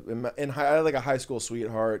unfaithful. I had like a high school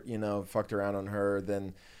sweetheart, fucked around on her.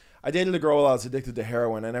 Then I dated a girl while I was addicted to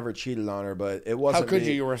heroin. I never cheated on her, but it wasn't. How could me.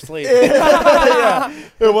 you? You were asleep. Yeah,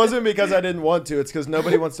 it wasn't because I didn't want to. It's because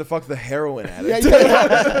nobody wants to fuck the heroin addict.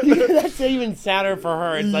 That's even sadder for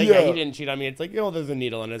her. It's like, yeah, he didn't cheat on me. It's like, there's a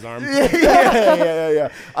needle in his arm. Yeah.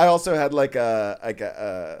 I also had like a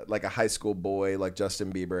high school boy, like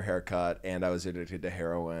Justin Bieber haircut, and I was addicted to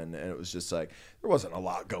heroin, and it was just like there wasn't a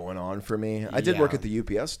lot going on for me. I did work at the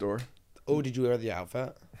UPS store. Oh, did you wear the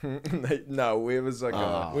outfit? No, it was like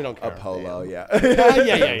we don't care. a polo. Yeah.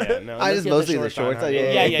 Yeah. No, I just mostly the shorts.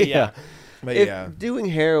 Yeah. But If doing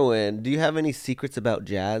heroin, do you have any secrets about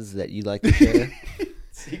jazz that you'd like to share?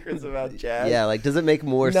 Secrets about jazz. Yeah, like does it make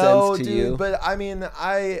more No, sense to dude, you? but I mean,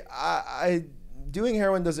 I doing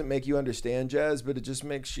heroin doesn't make you understand jazz, but it just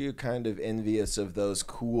makes you kind of envious of those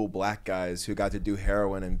cool black guys who got to do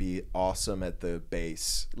heroin and be awesome at the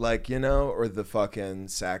bass, like or the fucking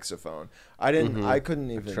saxophone. I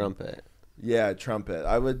couldn't even Trumpet. Yeah, trumpet.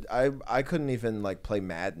 I couldn't even like play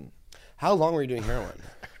Madden. How long were you doing heroin?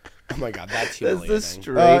 Oh my god, that's That's humiliating. the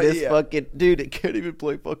straightest yeah. fucking dude. It can't even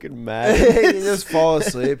play fucking Madden. You just fall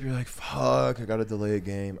asleep. You're like, fuck, I gotta delay a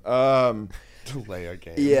game. Delay a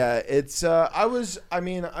game. Yeah, it's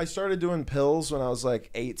I started doing pills when I was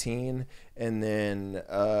like 18, and then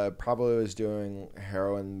probably was doing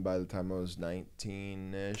heroin by the time I was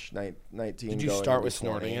 19ish, 19. Did you going start into with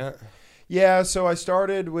 20. snorting it? Yeah, so I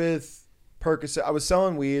started with Percocet. I was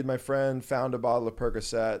selling weed. My friend found a bottle of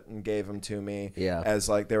Percocet and gave them to me. Yeah. As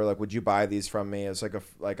like they were like, "Would you buy these from me?" It's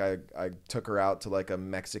like I took her out to like a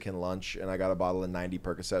Mexican lunch and I got a bottle of 90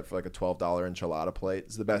 Percocet for like a $12 enchilada plate.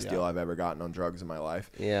 It's the best deal I've ever gotten on drugs in my life.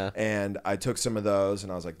 Yeah. And I took some of those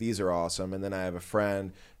and I was like, "These are awesome." And then I have a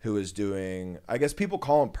friend who is doing, I guess people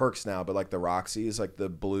call them perks now, but like the Roxy's, like the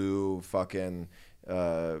blue fucking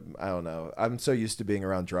I don't know. I'm so used to being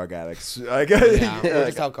around drug addicts. We're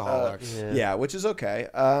just alcoholics. Yeah, which is okay.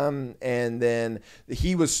 And then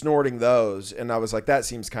he was snorting those, and I was like, that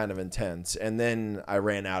seems kind of intense. And then I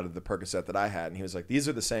ran out of the Percocet that I had, and he was like, these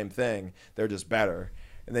are the same thing. They're just better.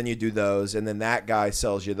 And then you do those, and then that guy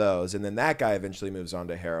sells you those, and then that guy eventually moves on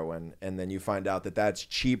to heroin, and then you find out that that's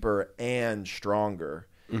cheaper and stronger.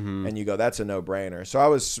 And you go, that's a no-brainer.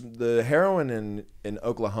 So the heroin in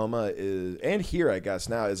Oklahoma is, and here I guess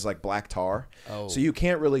now, is like black tar. Oh. So you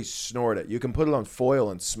can't really snort it. You can put it on foil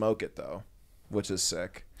and smoke it though, which is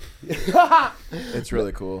sick. It's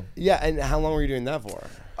really cool. Yeah, and how long were you doing that for?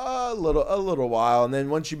 A little while, and then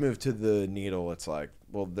once you move to the needle, it's like,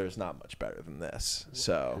 well, there's not much better than this.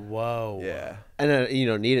 So whoa, yeah, And you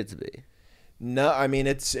don't need it to be. No, I mean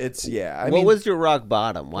it's yeah. What was your rock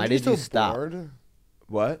bottom? Why did you stop? Bored?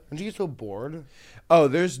 What? Did you get so bored? Oh,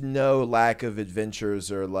 there's no lack of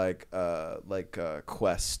adventures or like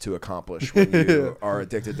quests to accomplish when you are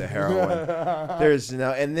addicted to heroin. There's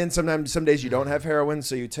no, and then some days you don't have heroin,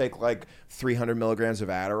 so you take like 300 milligrams of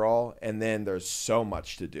Adderall, and then there's so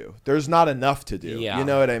much to do. There's not enough to do. Yeah. You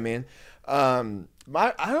know what I mean? I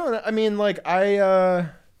don't know. I mean, like I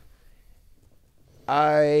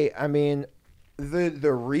mean,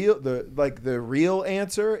 the real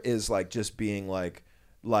answer is like just being like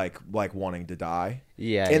wanting to die.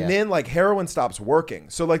 Yeah. And then like heroin stops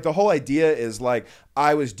working. So like the whole idea is like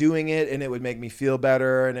I was doing it and it would make me feel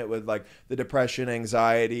better, and it would like the depression,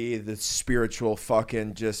 anxiety, the spiritual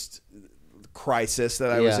fucking just crisis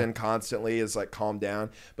that I was in constantly is like calm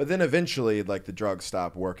down. But then eventually like the drugs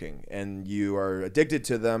stop working and you are addicted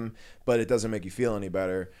to them, but it doesn't make you feel any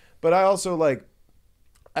better. But I also like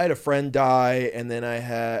I had a friend die, and then I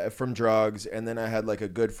had from drugs, and then I had like a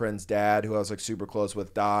good friend's dad who I was like super close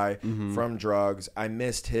with die from drugs. I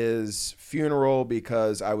missed his funeral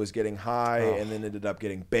because I was getting high, and then ended up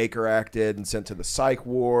getting Baker acted and sent to the psych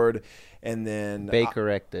ward, and then Baker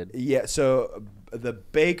acted. Yeah, so the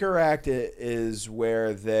Baker Act is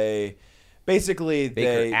where they. Basically,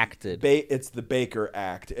 Baker acted. It's the Baker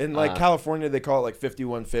Act. In like California, they call it like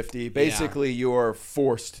 5150. Basically, you're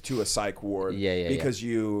forced to a psych ward. Because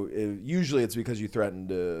usually it's because you threatened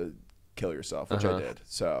to kill yourself, which I did.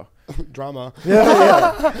 So drama.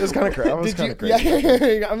 Yeah. It was kind of crazy. I was kind of crazy.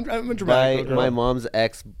 Yeah. I'm a dramatic. My mom's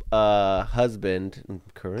ex husband and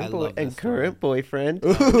current boyfriend.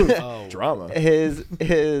 Drama.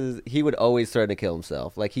 He would always threaten to kill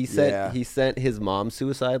himself. Like he sent his mom's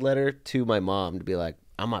suicide letter to my mom to be like,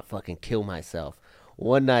 I might fucking kill myself.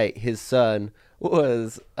 One night his son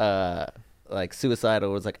was like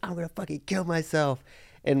suicidal, was like, I'm gonna fucking kill myself.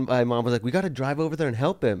 And my mom was like, we got to drive over there and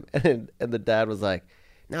help him. And the dad was like,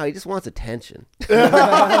 no, he just wants attention.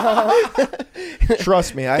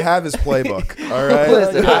 Trust me, I have his playbook. All right.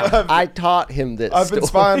 Listen, I taught him this. I've been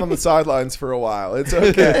spying on the sidelines for a while. It's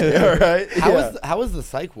okay. All right. How was the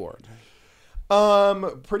psych ward?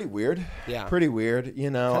 Pretty weird. Yeah. Pretty weird.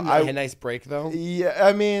 You know, a nice break though. Yeah,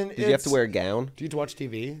 I mean, did you have to wear a gown? Did you watch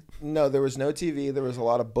TV? No, there was no TV. There was a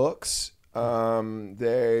lot of books.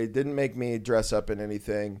 They didn't make me dress up in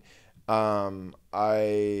anything. They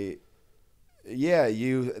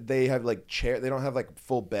have like they don't have like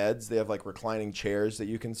full beds. They have like reclining chairs that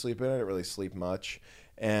you can sleep in. I didn't really sleep much.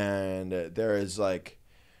 And there is like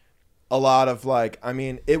a lot of like, I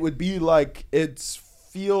mean, it would be like,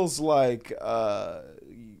 feels like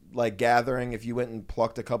gathering if you went and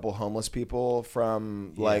plucked a couple homeless people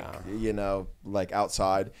from like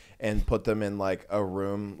outside and put them in like a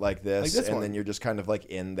room like this and then you're just kind of like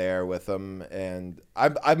in there with them. And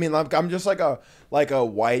I'm just like a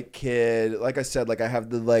white kid. Like I said, like I have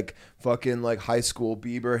the like fucking like high school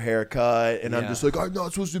Bieber haircut, and I'm just like, I'm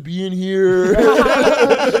not supposed to be in here.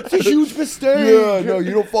 It's a huge mistake. Yeah, no,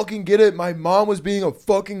 you don't fucking get it. My mom was being a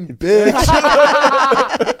fucking bitch.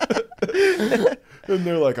 And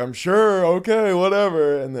they're like, I'm sure, okay,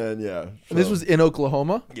 whatever. And then, And this was in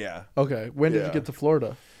Oklahoma? Yeah. Okay. When did you get to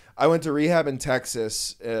Florida? I went to rehab in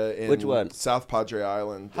Texas. In Which one? South Padre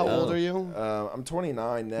Island. How old are you? I'm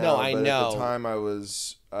 29 now. No, I but know. At the time, I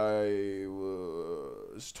was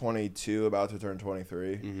 22, about to turn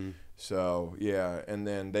 23. Mm-hmm. So, yeah. And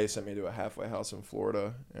then they sent me to a halfway house in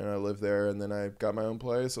Florida, and I lived there. And then I got my own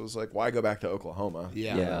place. I was like, why go back to Oklahoma?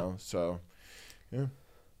 Yeah. You know? So, yeah.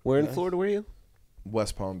 Where in Florida were you?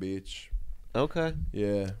 West Palm Beach. Okay.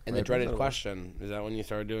 Yeah. And the dreaded question, is that when you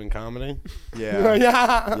started doing comedy? Yeah.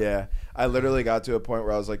 Yeah. Yeah. I literally got to a point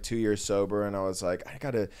where I was like 2 years sober, and I was like, I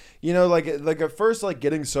gotta, like at first, like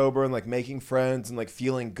getting sober and like making friends and like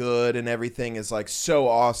feeling good and everything is like so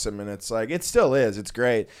awesome. And it's like, it still is. It's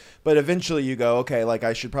great. But eventually you go, okay, like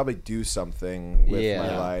I should probably do something with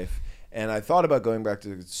my life. And I thought about going back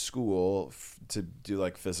to school to do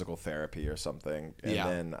like physical therapy or something. And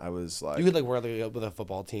then I was like, You could like work with a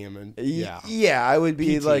football team and yeah, I would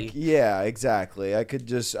be PT. like, yeah, exactly. I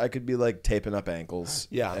could be like taping up ankles.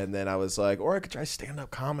 Yeah. And then I was like, or I could try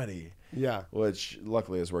stand-up comedy. Yeah. Which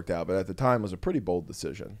luckily has worked out, but at the time was a pretty bold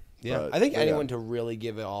decision. Yeah, But, I think anyone to really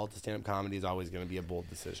give it all to stand-up comedy is always going to be a bold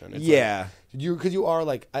decision. It's Yeah. because you are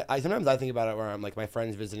like I sometimes I think about it where I'm like my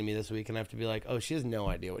friend's visiting me this week and I have to be like, oh, she has no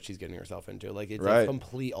idea what she's getting herself into. Like it's a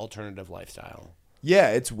complete alternative lifestyle. Yeah,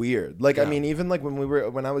 it's weird. Like, I Yeah. mean, even like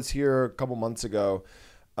when I was here a couple months ago,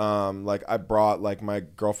 like I brought like my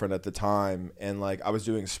girlfriend at the time, and like I was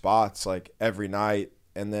doing spots like every night,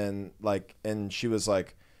 and then like, and she was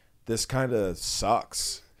like, "This kind of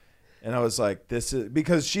sucks." And I was like, this is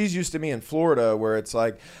because she's used to me in Florida where it's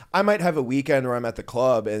like I might have a weekend where I'm at the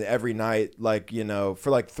club and every night, like, you know, for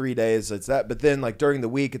like 3 days it's that. But then like during the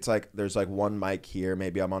week, it's like there's like one mic here.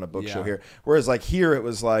 Maybe I'm on a book show here. Whereas like here, it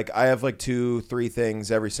was like I have like 2-3 things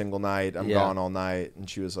every single night. I'm gone all night. And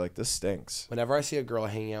she was like, this stinks. Whenever I see a girl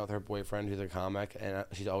hanging out with her boyfriend who's a comic and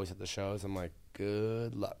she's always at the shows, I'm like,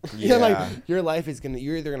 good luck. Yeah. Like your life is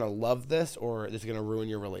you're either gonna love this or this is gonna ruin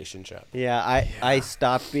your relationship. Yeah, I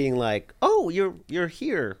stopped being like, oh, you're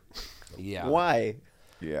here. Yeah. Why?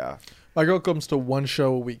 Yeah. My girl comes to one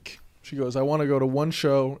show a week. She goes, I want to go to one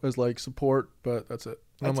show as like support, but that's it.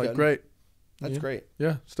 And I'm That's like, good. great. That's great.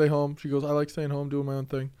 Yeah, stay home. She goes, I like staying home, doing my own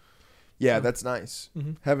thing. Yeah, that's nice.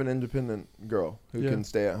 Mm-hmm. Have an independent girl who Yeah. can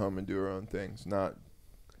stay at home and do her own things, not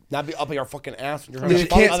Not be up your fucking ass when you're You trying to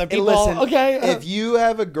follow can't- other and people. listen, Okay. if you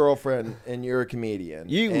have a girlfriend and you're a comedian,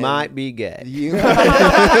 You and might be gay.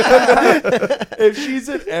 if she's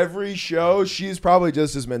at every show, she's probably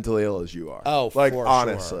just as mentally ill as you are. Oh, like for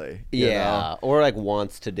honestly, you Yeah, know? or like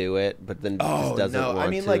wants to do it, but then just doesn't want to. I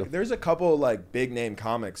mean, like there's a couple like big name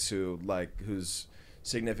comics who like whose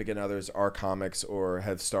significant others are comics or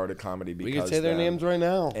have started comedy because we can say their them. names right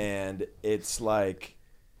now. And it's like,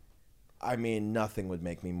 I mean, nothing would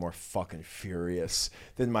make me more fucking furious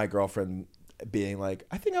than my girlfriend being like,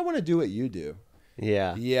 I think I want to do what you do.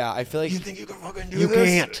 yeah. Yeah, I feel like You think you can fucking do You this?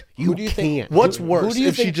 can't. You Who do you think- can't. What's Who worse, do you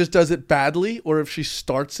if she think- just does it badly or if she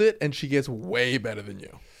starts it and she gets way better than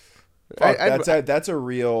you? Fuck, that's a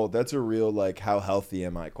real like how healthy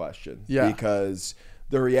am I question. Yeah. Because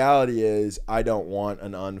the reality is I don't want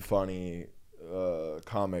an unfunny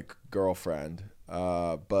comic girlfriend.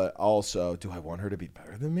 But also, do I want her to be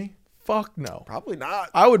better than me? Fuck no. Probably not.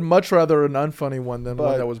 I would much rather an unfunny one than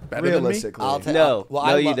one But that was better than me. realistically, No, Well,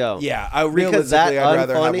 no, I you love- don't. yeah, I Because realistically that I'd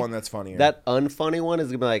rather have unfunny- one that's funnier. That unfunny one is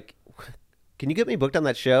gonna be like, can you get me booked on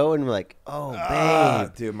that show? And we're like, oh,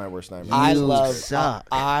 babe. Dude, my worst nightmare. I You love suck.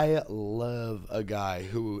 I love a guy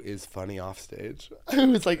who is funny off stage.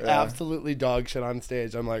 Who's like absolutely dog shit on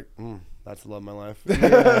stage. I'm like, that's the love of my life.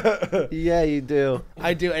 Yeah, you do.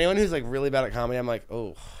 I do. Anyone who's like really bad at comedy, I'm like,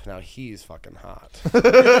 oh, now he's fucking hot.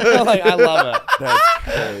 Like I love it. That's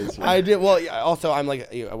crazy. I do. Well, yeah, also I'm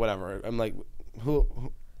like, whatever. I'm like,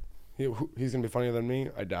 he's gonna be funnier than me?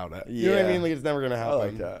 I doubt it. You know what I Yeah. mean? Like it's never gonna I happen.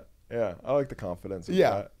 like that. Yeah, I like the confidence. Of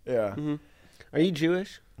Yeah. that. Yeah. Are you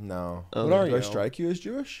Jewish? No. Oh. What are Do I you? strike you as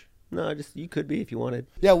Jewish? No, just you could be if you wanted.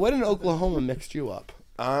 Yeah. What in Oklahoma mixed you up?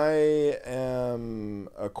 I am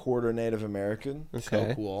a quarter Native American, Okay.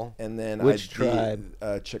 So cool. and then Which I beat,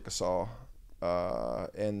 tribe? Chickasaw,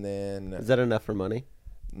 and then Is that enough for money?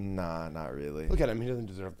 nah, not really. Look at him. He doesn't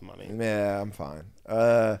deserve the money. Yeah, I'm fine.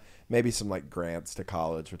 Maybe some like grants to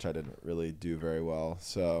college, which I didn't really do very well.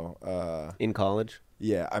 So In college?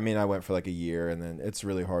 yeah, I mean, I went for like a year, and then it's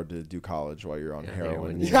really hard to do college while you're on heroin.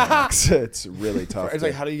 heroin. and Xanax. It's really tough. It's to-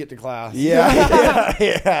 like, how do you get to class?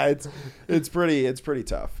 yeah. It's pretty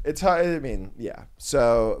tough. It's hard. I mean, yeah.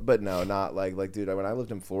 So, but no, not like, dude. When I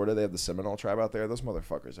lived in Florida, they have the Seminole tribe out there. Those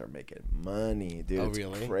motherfuckers are making money, dude. Oh, it's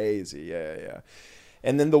really? crazy. Yeah.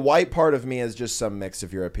 And then the white part of me is just some mix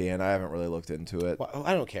of European. I haven't really looked into it. Well,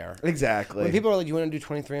 I don't care. Exactly. When people are like, "You want to do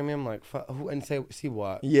 23andMe?" I'm like, who? And say, "See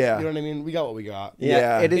what?" Yeah. You know what I mean? We got what we got.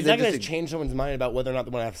 Yeah. It is It's not going to interesting. change someone's mind about whether or not they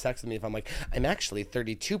want to have sex with me if I'm like, I'm actually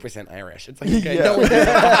 32% Irish. It's like, okay, Yeah. don't worry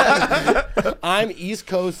about it. I'm East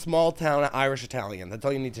Coast, small town, Irish Italian. That's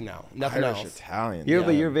all you need to know. Nothing Irish else. Italian. But yeah.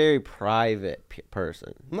 you're a very private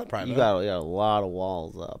person. I'm not private. You got a lot of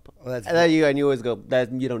walls up. Well, that's- and then you always go,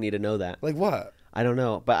 that you don't need to know that. Like what? I don't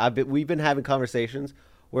know, but we've been having conversations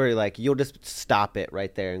where like you'll just stop it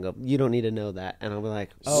right there and go, you don't need to know that, and I'll be like,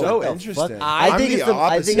 So what the interesting. fuck? I think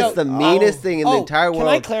it's the meanest thing in the entire world. Can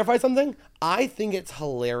I clarify something? I think it's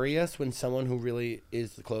hilarious when someone who really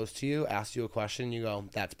is close to you asks you a question, you go,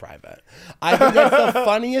 that's private. I think that's the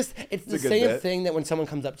funniest. It's the same thing that when someone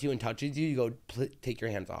comes up to you and touches you, you go, take your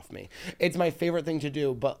hands off me. It's my favorite thing to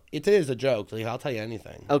do, but it is a joke. Like, I'll tell you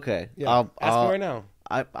anything. Okay. Yeah. Ask me right now.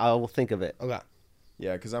 I will think of it. Okay.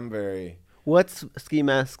 Yeah, because I'm very. What's Ski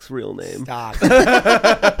Mask's real name? Stop.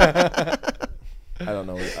 I don't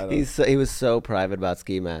know. He was so private about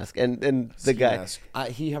Ski Mask, and the Ski guy. Mask. I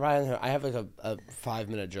have like a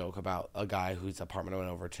 5-minute joke about a guy whose apartment I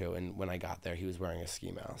went over to, and when I got there, he was wearing a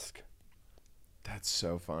ski mask. That's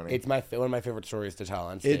so funny. It's one of my favorite stories to tell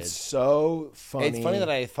on stage. It's so funny. It's funny that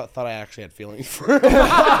I thought I actually had feelings for him.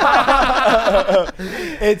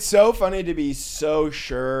 It's so funny to be so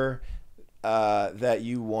sure that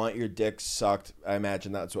you want your dick sucked. I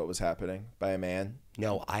imagine that's what was happening by a man.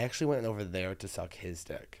 No, I actually went over there to suck his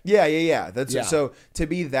dick. Yeah. That's Yeah. So to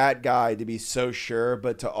be that guy, to be so sure,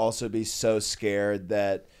 but to also be so scared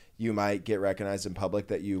that you might get recognized in public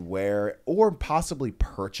that you wear or possibly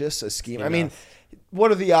purchase a ski mask. I mean,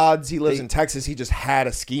 what are the odds he lives in Texas? He just had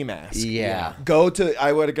a ski mask. Yeah.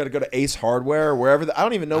 I would have got to go to Ace Hardware or wherever. I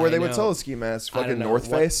don't even know where they would know. sell a ski mask. I don't Fucking know. North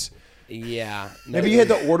Face. Yeah. Maybe you had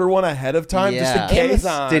to order one ahead of time just in case.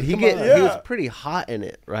 Amazon. Did he Come get? on. He was pretty hot in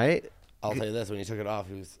it, right? I'll tell you this: when he took it off,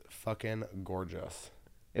 he was fucking gorgeous.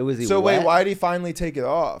 It was. So wet? wait, why did he finally take it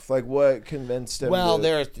off? Like, what convinced him? Well,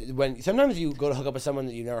 to... when sometimes you go to hook up with someone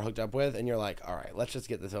that you never hooked up with, and you're like, all right, let's just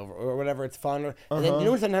get this over or whatever. It's fun. And then you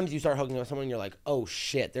know when sometimes you start hooking up with someone, and you're like, oh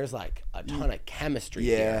shit, there's like a ton of chemistry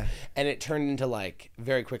here, and it turned into like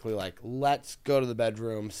very quickly like, let's go to the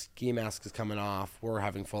bedroom. Ski mask is coming off. We're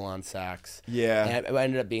having full on sex. Yeah, and I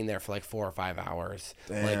ended up being there for like 4 or 5 hours,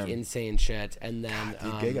 Damn. like insane shit. And then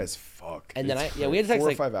gay guys fuck. And then It's we had sex 4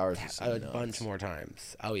 or like 5 hours. a bunch more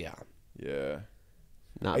times. Oh yeah. Yeah.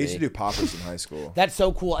 Not I used me. to do poppers in high school. That's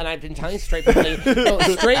so cool, and I've been telling straight people,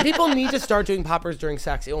 straight people need to start doing poppers during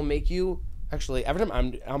sex. It will make you actually. Every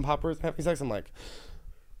time I'm poppers having sex, I'm like,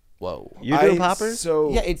 whoa. You're doing poppers?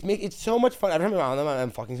 So Yeah, it's so much fun. Every time I'm on them,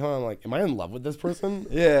 I'm fucking someone. I'm like, am I in love with this person?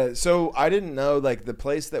 yeah, so I didn't know like the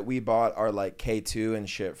place that we bought our like K2 and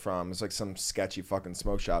shit from. It's like some sketchy fucking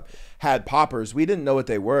smoke shop. Had poppers. We didn't know what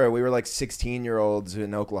they were. We were like 16-year-olds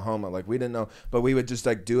in Oklahoma. Like we didn't know, but we would just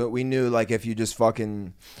like do it. We knew like if you just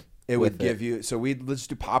fucking. It would give you. So let's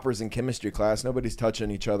do poppers in chemistry class. Nobody's touching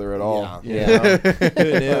each other at all. Yeah.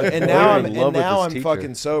 And now We're in love with this I'm teacher.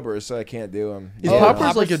 fucking sober, so I can't do them. Is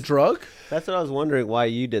poppers like a drug? That's what I was wondering. Why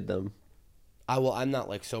you did them? I'm not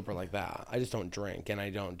like sober like that. I just don't drink and I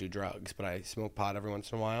don't do drugs, but I smoke pot every once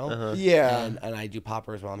in a while. Yeah. and I do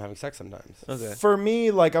poppers while I'm having sex sometimes. Okay. For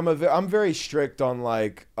me, like I'm very strict on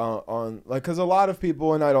like because a lot of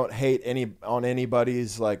people, and I don't hate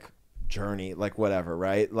anybody's like journey, like whatever,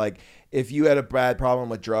 right? Like if you had a bad problem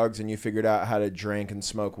with drugs and you figured out how to drink and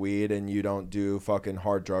smoke weed and you don't do fucking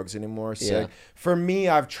hard drugs anymore, sick. Yeah. For me,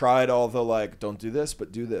 I've tried all the like, don't do this,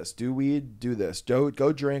 but do this. Do weed, do this. Go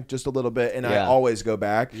drink just a little bit, and I always go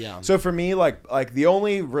back. Yeah. So for me, like the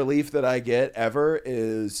only relief that I get ever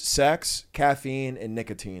is sex, caffeine, and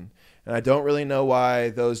nicotine. And I don't really know why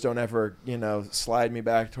those don't ever, slide me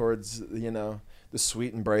back towards, the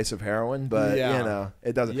sweet embrace of heroin, but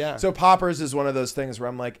it doesn't. Yeah. So poppers is one of those things where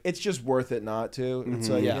I'm like, it's just worth it not to. It's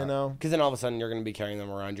like, because then all of a sudden you're gonna be carrying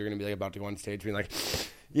them around. You're gonna be like about to go on stage, being like,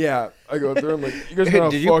 yeah. I go through. I'm like, you guys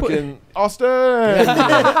know Did you fucking Austin. You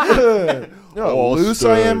know how loose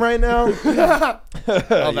I am right now. oh,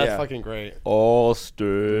 that's Yeah. fucking great.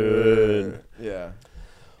 Austin. Yeah.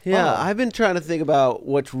 Yeah, I've been trying to think about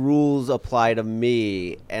which rules apply to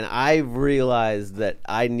me, and I've realized that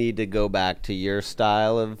I need to go back to your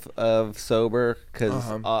style of sober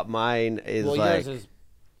because mine is Well, like yours is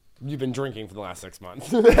you've been drinking for the last 6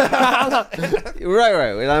 months. right.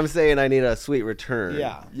 And I'm saying I need a sweet return.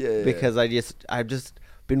 Yeah. Yeah. because I've just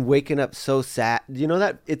been waking up so sad. You know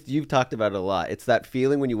that you've talked about it a lot. It's that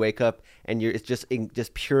feeling when you wake up and it's just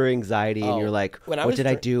pure anxiety, and you're like, when I what was did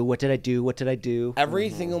I do? What did I do? What did I do? Every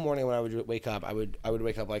single morning when I would wake up, I would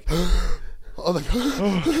wake up like, oh my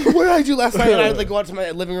God, what did I do last night? And I would like go out to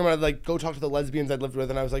my living room and I'd like go talk to the lesbians I'd lived with,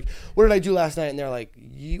 and I was like, what did I do last night? And they're like,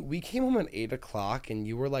 we came home at 8 o'clock and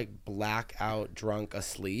you were like blackout drunk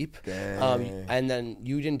asleep. And then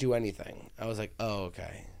you didn't do anything. I was like, oh,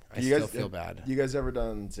 okay. I still feel bad. You guys ever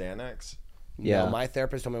done Xanax? Yeah. No, my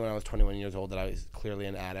therapist told me when I was 21 years old that I was clearly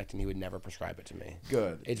an addict, and he would never prescribe it to me.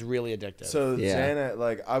 Good. It's really addictive. So Yeah. Xanax,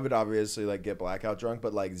 like I would obviously like get blackout drunk,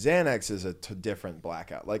 but like Xanax is a different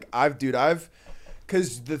blackout. Like because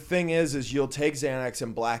Because the thing is you'll take Xanax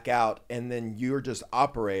and black out, and then you're just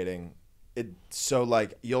operating it. So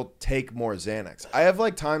like you'll take more Xanax. I have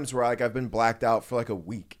like times where like I've been blacked out for like a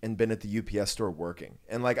week and been at the UPS store working,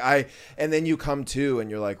 and like and then you come to and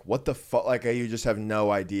you're like, what the fuck? Like you just have no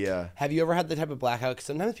idea. Have you ever had the type of blackout? Because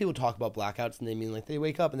sometimes people talk about blackouts and they mean like they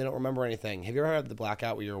wake up and they don't remember anything. Have you ever had the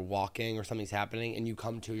blackout where you're walking or something's happening and you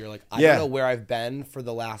come to, you're like, I don't know where I've been for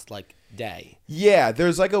the last like day. Yeah,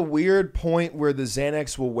 there's like a weird point where the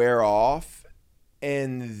Xanax will wear off,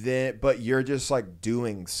 and then but you're just like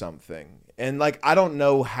doing something. And like I don't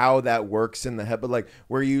know how that works in the head, but like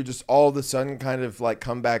where you just all of a sudden kind of like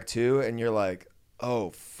come back to, and you're like,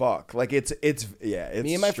 oh fuck, like it's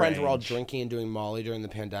me and my friends were all strange. drinking and doing Molly during the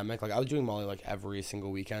pandemic. Like I was doing Molly like every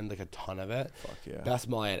single weekend, like a ton of it. Fuck yeah. Best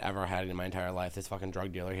Molly I'd ever had in my entire life. This fucking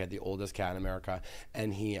drug dealer, he had the oldest cat in America,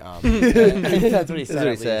 and he that's what he said. That's what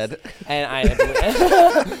he said. And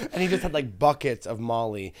and he just had like buckets of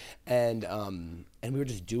Molly, and we would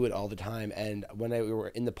just do it all the time. And when we were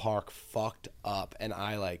in the park, fucked up, and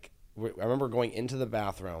I remember going into the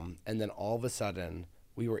bathroom, and then all of a sudden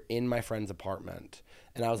we were in my friend's apartment,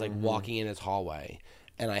 and I was like walking in his hallway,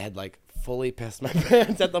 and I had like fully pissed my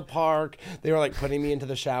pants at the park. They were like putting me into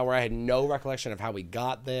the shower. I had no recollection of how we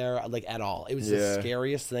got there, like at all. It was the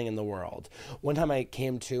scariest thing in the world. One time I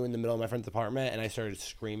came to in the middle of my friend's apartment, and I started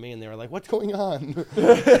screaming, and they were like, "What's going on?"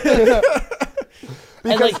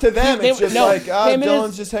 Because like, to them, it's just like, Dylan's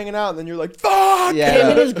his, just hanging out, and then you're like, fuck! Yeah. Him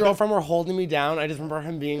and his girlfriend were holding me down. I just remember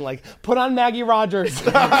him being like, put on Maggie Rogers.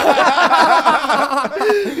 And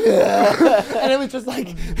it was just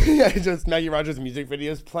like, just Maggie Rogers music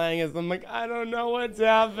videos playing as I'm like, I don't know what's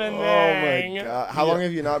happening. Oh my God. How long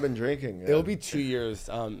have you not been drinking? It'll be 2 years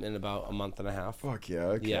in about a month and a half. Fuck yeah,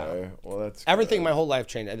 okay. Yeah. Well, that's everything, good. my whole life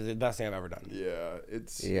changed. It's the best thing I've ever done. Yeah,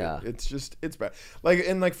 it's bad. Like,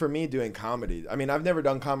 and like for me doing comedy, I mean, I've never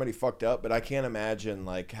done comedy fucked up, but I can't imagine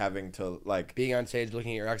like having to like being on stage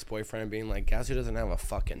looking at your ex-boyfriend and being like, guess who doesn't have a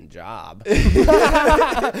fucking job?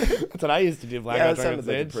 That's what I used to do. That sounded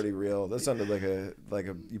like pretty real. That sounded like a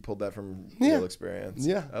you pulled that from real experience.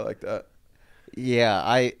 Yeah, I like that. Yeah,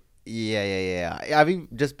 I've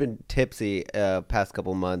just been tipsy past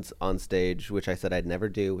couple months on stage, which I said I'd never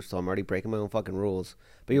do, so I'm already breaking my own fucking rules.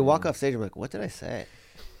 But you walk off stage, I'm like, what did I say?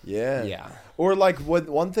 Yeah. Or like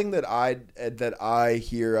one thing that I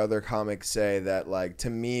hear other comics say that like to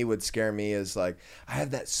me would scare me is like I have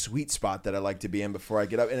that sweet spot that I like to be in before I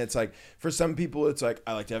get up, and it's like for some people it's like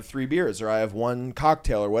I like to have 3 beers or I have 1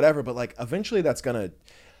 cocktail or whatever, but like eventually it's gonna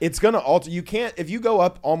alter. You can't, if you go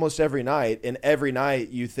up almost every night and every night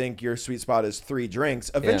you think your sweet spot is 3 drinks,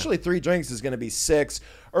 eventually 3 drinks is gonna be 6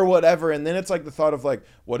 or whatever. And then it's like the thought of like,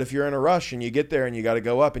 what if you're in a rush and you get there and you got to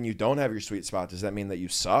go up and you don't have your sweet spot? Does that mean that you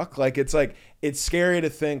suck? Like it's scary to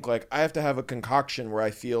think like I have to have a concoction where I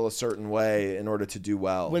feel a certain way in order to do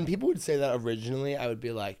well. When people would say that originally, I would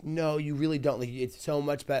be like, no, you really don't. Like it's so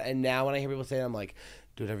much better. And now when I hear people say it, I'm like,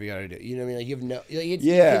 do whatever you gotta do. You know what I mean? Like you have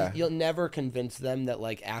no, you'll never convince them that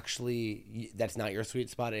like actually that's not your sweet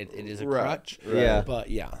spot. It is a crutch. Yeah. But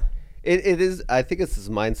yeah. It is. I think it's this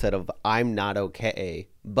mindset of I'm not okay,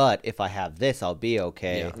 but if I have this, I'll be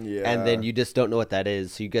okay. Yeah. And then you just don't know what that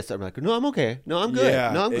is. So you get something like, no, I'm okay. No, I'm good.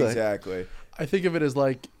 Yeah, no, I'm good. Exactly. I think of it as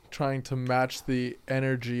like trying to match the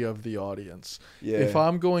energy of the audience. Yeah. If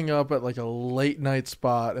I'm going up at like a late night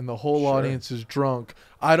spot and the whole audience is drunk,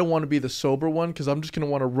 I don't want to be the sober one because I'm just going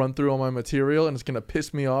to want to run through all my material and it's going to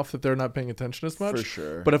piss me off that they're not paying attention as much. For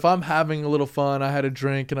sure. But if I'm having a little fun, I had a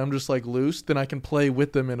drink and I'm just like loose, then I can play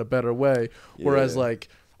with them in a better way. Whereas like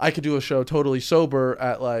I could do a show totally sober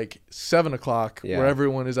at like 7 o'clock where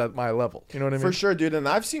everyone is at my level. You know what I mean? For sure, dude. And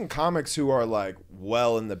I've seen comics who are like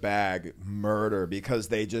well in the bag murder because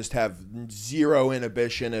they just have zero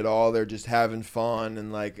inhibition at all. They're just having fun.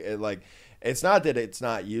 And like it's not that it's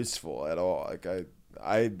not useful at all. Like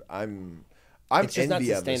I'm it's just not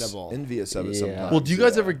sustainable. Envious of it sometimes. Well, do you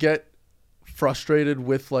guys ever get frustrated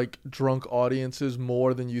with like drunk audiences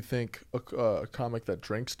more than you think a comic that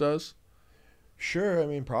drinks does? Sure, I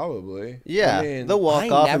mean, probably. Yeah, I mean, they'll walk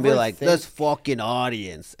off and be never like, think- this fucking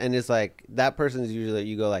audience. And it's like, that person's usually,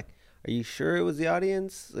 you go like, are you sure it was the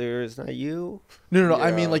audience or it's not you? No. I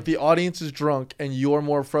Yeah. mean, like the audience is drunk and you're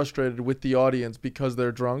more frustrated with the audience because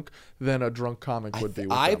they're drunk than a drunk comic would be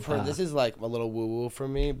with them. This is like a little woo-woo for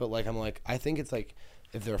me, but like I think it's like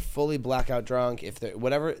if they're fully blackout drunk, if they're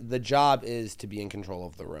whatever, the job is to be in control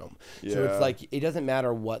of the room. So it's like it doesn't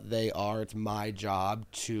matter what they are. It's my job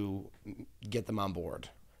to get them on board.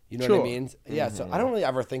 You know what I Sure. mean? Yeah. So I don't really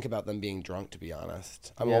ever think about them being drunk, to be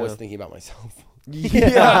honest. I'm always thinking about myself.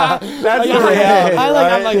 Yeah, that's the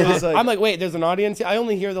reality. I'm like, wait, there's an audience here? I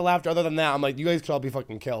only hear the laughter. Other than that, I'm like, you guys could all be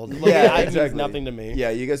fucking killed. Like, yeah, it exactly. means nothing to me. Yeah,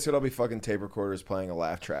 you guys could all be fucking tape recorders playing a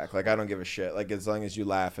laugh track. Like, I don't give a shit. Like, as long as you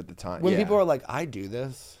laugh at the time. When yeah. people are like, I do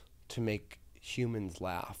this to make humans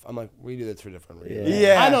laugh. I'm like, we do this for different reasons.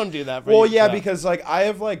 Yeah. I don't do that for Well, you. yeah, because like I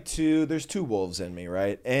have like there's two wolves in me,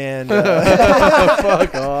 right? And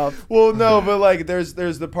Fuck off. well, no, but like there's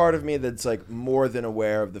the part of me that's like more than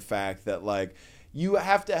aware of the fact that like you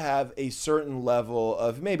have to have a certain level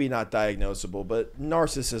of maybe not diagnosable, but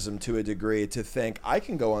narcissism to a degree to think I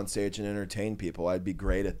can go on stage and entertain people. I'd be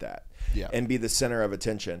great at that. Yeah. And be the center of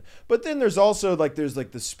attention. But then there's also like there's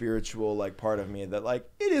like the spiritual like part of me that like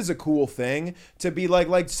it is a cool thing to be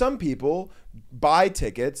like some people buy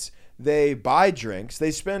tickets, they buy drinks,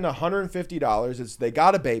 they spend $150. They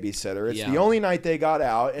got a babysitter. It's the only night they got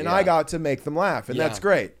out, and I got to make them laugh, and that's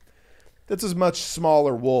great. That's a much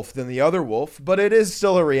smaller wolf than the other wolf, but it is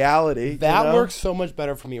still a reality. That works so much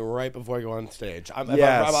better for me right before I go on stage. I'll be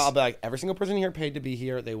like, every single person here paid to be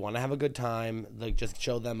here. They want to have a good time. Like, just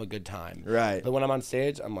show them a good time. Right. But when I'm on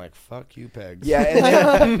stage, I'm like, fuck you, pigs. Yeah,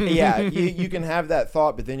 and then, you can have that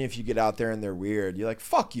thought, but then if you get out there and they're weird, you're like,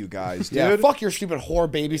 fuck you guys, dude. Yeah, fuck your stupid whore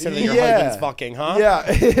babysitter that your husband's fucking, huh?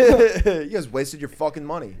 Yeah. You guys wasted your fucking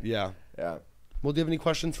money. Yeah. Yeah. Well, do you have any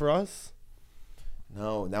questions for us?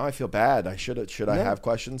 No, now I feel bad. I should I have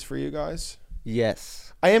questions for you guys?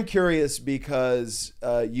 Yes. I am curious because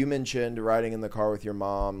you mentioned riding in the car with your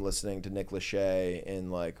mom, listening to Nick Lachey, and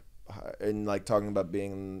talking about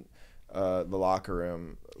being in the locker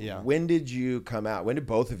room. Yeah. When did you come out? When did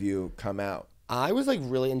both of you come out? I was like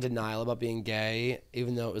really in denial about being gay,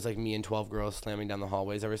 even though it was like me and 12 girls slamming down the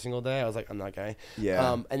hallways every single day. I was like, I'm not gay.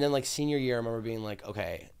 Yeah. And then like senior year, I remember being like,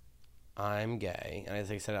 okay, I'm gay. And I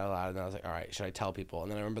just like said it out loud, and I was like, all right, should I tell people?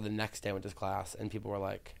 And then I remember the next day I went to class, and people were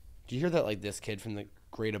like, do you hear that like this kid from the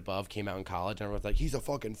grade above came out in college? And everyone's like, he's a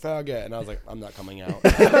fucking faggot. And I was like, I'm not coming out.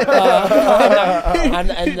 And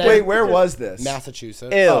then, Wait, where was this?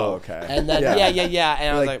 Massachusetts. Ew. Oh, okay. And then yeah.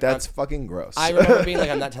 And I was like, that's fucking gross. I remember being like,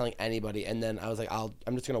 I'm not telling anybody. And then I was like,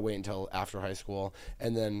 I'm just gonna wait until after high school.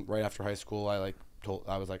 And then right after high school, I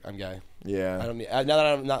was like, I'm gay. Yeah. I don't need, now that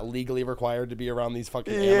I'm not legally required to be around these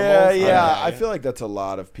fucking Yeah, animals. yeah. I'm I gay. feel like that's a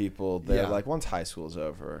lot of people. They're Yeah. like, once high school's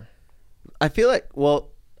over. I feel like, well,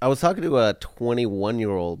 I was talking to a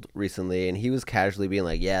 21-year-old recently, and he was casually being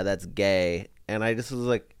like, yeah, that's gay. And I just was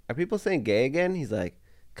like, are people saying gay again? He's like,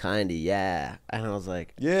 kinda, yeah. And I was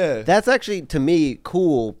like, Yeah. that's actually, to me,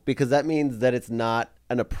 cool, because that means that it's not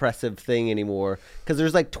an oppressive thing anymore. Because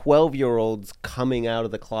there's like 12-year-olds coming out of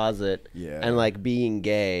the closet and like being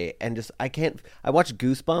gay. And just, I watched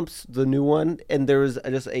Goosebumps, the new one, and there was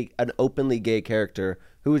just an openly gay character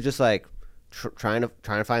who was just like trying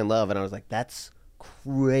to find love. And I was like, that's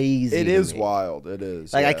crazy. It to is me. wild. It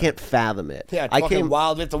is. Like, yeah. I can't fathom it. Yeah, it's I fucking came.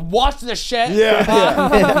 wild. We have to watch this shit.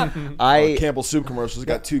 Yeah. I Campbell Soup commercials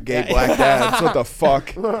got two gay black dads. What the fuck?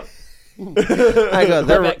 I go.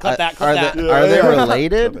 They're, Clip that, clip are that. They, are they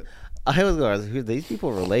related? I was going. Are these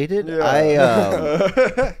people related?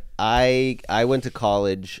 Yeah. I went to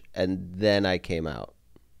college and then I came out.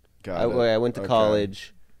 I went to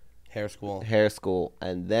college, Hair school. hair school,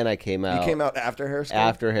 and then I came out. You came out after hair school?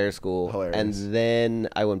 after hair school, Hilarious. and then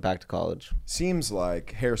I went back to college. Seems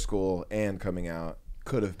like hair school and coming out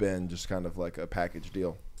could have been just kind of like a package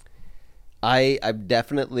deal. I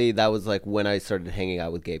definitely, that was like when I started hanging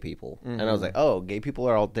out with gay people, and I was like, oh, gay people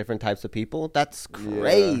are all different types of people. That's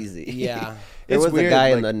crazy. Yeah. There It's was weird, a guy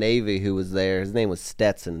in like- the Navy who was there. His name was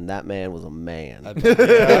Stetson. That man was a man. And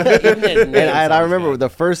And I remember the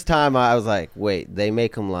first time I was like, wait, they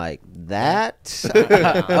make him like that?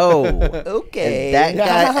 Oh, okay. And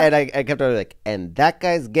that guy, and I kept on like, and that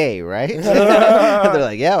guy's gay, right? And they're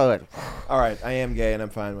like, yeah. I went, All right, I am gay and I'm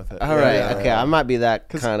fine with it. all right, okay, I might be that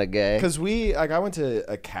kind of gay. Because I went to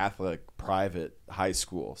a Catholic private high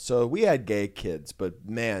school, so we had gay kids, but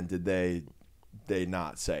man, did they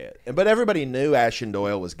not say it. But everybody knew Ashton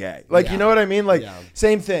Doyle was gay. Like, you know what I mean? Like,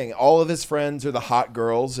 same thing. All of his friends are the hot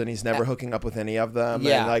girls, and he's never hooking up with any of them.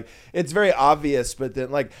 Yeah. And, like, it's very obvious, but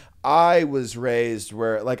then, like, I was raised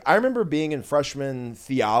where, like, I remember being in freshman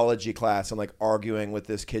theology class and, like, arguing with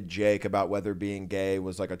this kid, Jake, about whether being gay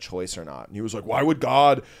was, like, a choice or not. And he was like, why would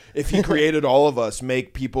God, if he created all of us,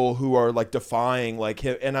 make people who are, like, defying, like,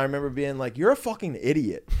 him? And I remember being like, you're a fucking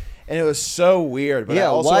idiot. And it was so weird. But I yeah,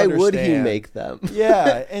 also why would he understand- make them?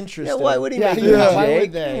 Yeah, interesting. Yeah, why would he make Yeah, them, why Jake?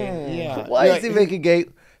 would they? Yeah. Why is he making gay?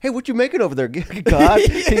 "Hey, what you making over there, God?"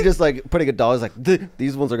 He just like putting a dollar. He's like,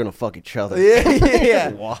 "These ones are gonna fuck each other."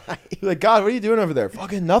 Yeah. Why? Like, God, what are you doing over there?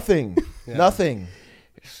 Fucking nothing. Nothing.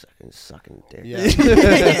 Sucking dick. Yeah.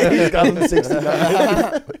 He's got him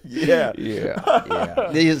 69. Yeah.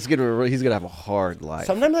 Yeah. He's gonna have a hard life.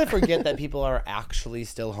 Sometimes I forget that people are actually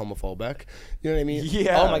still homophobic. You know what I mean?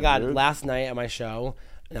 Yeah, Oh my God. dude. Last night at my show,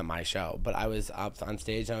 not my show, but I was up on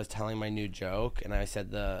stage and I was telling my new joke, and I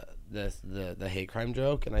said the hate crime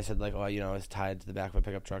joke, and I said like, oh, you know, I was tied to the back of a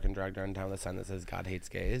pickup truck and dragged around town with a sign that says "God hates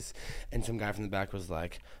gays," and some guy from the back was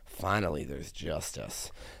like, "Finally, there's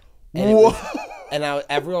justice." And,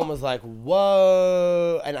 everyone was like,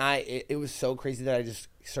 "Whoa!" And it was so crazy that I just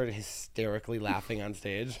started hysterically laughing on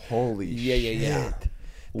stage. Holy shit. Yeah.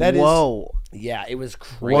 That is. Whoa. Yeah, it was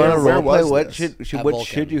crazy. Where was What this? should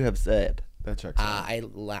Vulcan. you have said? That checks out.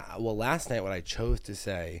 Well, last night what I chose to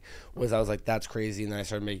say was I was like, "That's crazy," and then I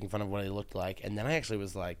started making fun of what he looked like, and then I actually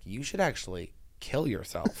was like, "You should actually kill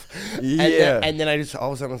yourself." Yeah. And then I just all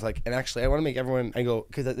of a sudden was like, and actually I want to make everyone, I go,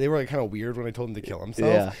 because they were like kind of weird when I told him to kill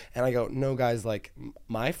himself. Yeah. And I go, "No, guys, like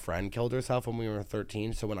my friend killed herself when we were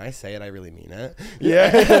 13, so when I say it, I really mean it."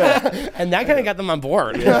 Yeah. And that kind of got them on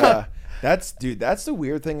board. Yeah. That's the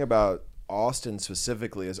weird thing about Austin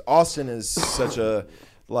specifically is Austin is such a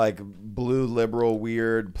like blue liberal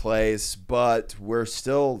weird place, but we're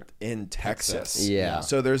still in Texas. Yeah.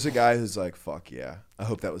 So there's a guy who's like, "Fuck yeah, I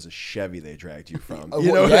hope that was a Chevy they dragged you from." Oh, You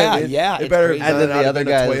know well, what yeah, I mean? yeah, It it's better crazy. have And then the not other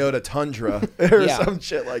been a guy- Toyota Tundra or Yeah. some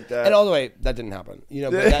shit like that. And all the way, that didn't happen, you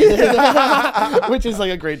know, but that, which is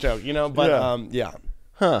like a great joke, you know, but yeah.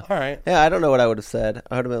 Huh. All right. Yeah, I don't know what I would have said.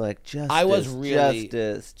 I would have been like, justice. I was really-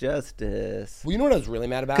 justice. Well, you know what I was really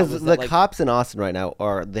mad about? Because Was the that, like, cops in Austin right now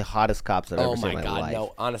are the hottest cops I've oh ever seen my in my God, life.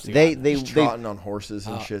 no, honestly, They God. they Just they trotting on horses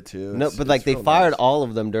and shit too. no, It's- but like it's they real fired nice. all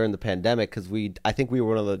of them during the pandemic because I think we were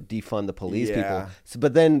one of the defund the police Yeah. people. So,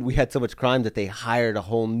 but then we had so much crime that they hired a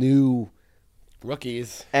whole new,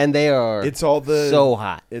 rookies. and they are It's all the so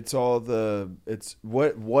hot. It's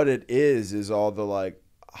what it is all the like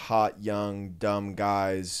hot young dumb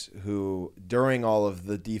guys who during all of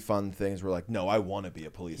the defund things were like, "No, I want to be a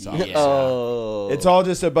police officer." Yeah. Oh, It's all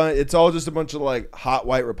just a bunch of like hot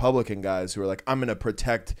white Republican guys who are like, I'm gonna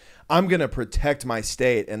protect my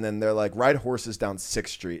state, and then they're like, ride horses down 6th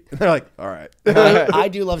Street, and they're like, all right. I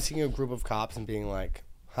do love seeing a group of cops and being like,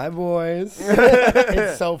 "Hi, boys."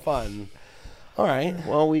 It's so fun. All right.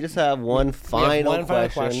 well, we just have one We final, have one final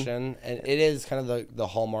question. question, and it is kind of the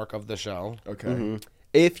hallmark of the show. Okay.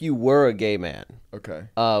 If you were a gay man, Okay.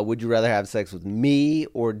 would you rather have sex with me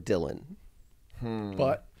or Dylan?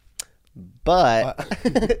 But But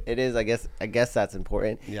it is, I guess that's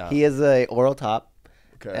important. Yeah. He is a oral top,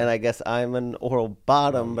 Okay. and I guess I'm an oral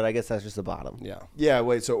bottom, but I guess that's just a bottom. Yeah. Yeah.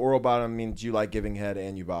 Wait. So oral bottom means you like giving head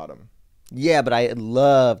and you bottom. Yeah, but I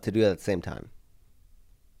love to do that at the same time.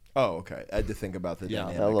 Oh, okay. I had to think about the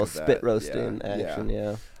dynamic A little of that. spit roasting Yeah. action,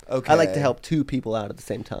 yeah. Okay. I like to help two people out at the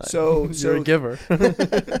same time. So you're a giver.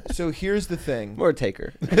 so here's the thing. or a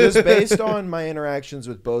taker. Just based on my interactions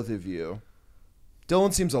with both of you,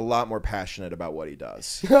 Dylan seems a lot more passionate about what he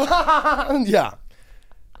does, Yeah.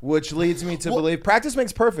 which leads me to believe practice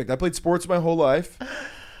makes perfect. I played sports my whole life.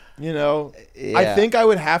 You know, I Yeah. think I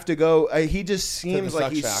would have to go. He just seems like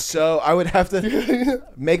Suck he's Shack. so. I would have to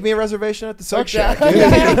make me a reservation at the Suck Shack.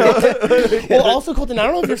 dude. Well, also Colton, I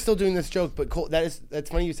don't know if you're still doing this joke, but that's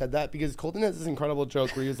funny you said that because Colton has this incredible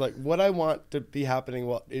joke where he was like, "What I want to be happening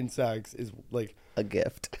while in sex is like." A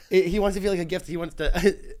gift. He wants to feel like a gift. He wants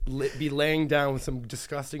to be laying down with some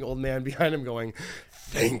disgusting old man behind him going,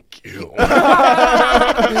 "Thank you."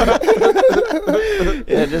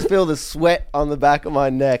 Yeah, just feel the sweat on the back of my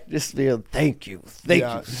neck. Just feel, thank you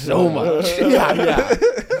so much. yeah.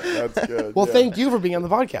 That's good. Well, yeah. thank you for being on the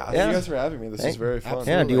podcast. Thank you guys for having me. This is very fun.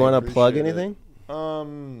 Yeah, do you want to plug anything?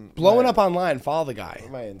 Blowing up online. Follow the guy.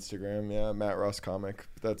 My Instagram, yeah, Matt Ross Comic.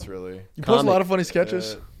 That's really. You post a lot of funny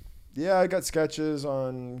sketches. Yeah, I got sketches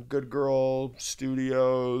on Good Girl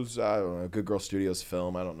Studios. I don't know, Good Girl Studios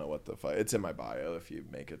Film. I don't know what the fuck. It's in my bio if you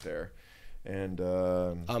make it there. And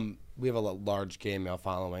We have a large gay male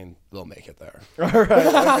following. They'll make it there. all right,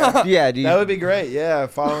 okay. Yeah, do you, That would be great. Yeah,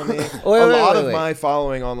 follow me. Wait, a wait, lot wait, of wait. my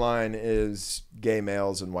following online is gay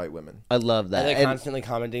males and white women. I love that. And they're And- constantly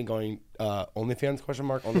commenting, going, "OnlyFans?" Question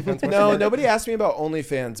mark. OnlyFans? Question No, mark? nobody asked me about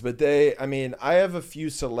OnlyFans, but I have a few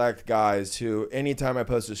select guys who, anytime I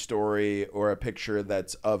post a story or a picture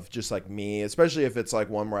that's of just like me, especially if it's like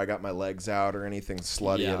one where I got my legs out or anything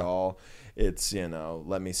slutty Yeah. at all, it's,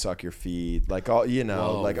 let me suck your feet. Like, all,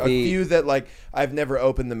 Whoa. like a Feet. few that like I've never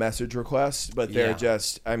opened the message request, but they're Yeah.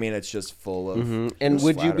 just, it's just full of. And just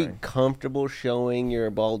would you be flattering. comfortable showing your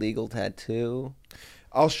bald eagle tattoo?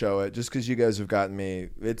 I'll show it just because you guys have gotten me.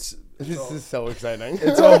 This is so exciting.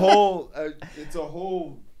 It's a whole. It's a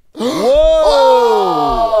whole.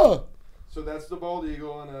 Whoa! So that's the bald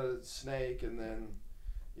eagle and a snake, and then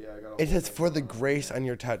I got. It says "for the grace" on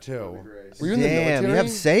your tattoo. Grace. Were you in the Damn, military? you have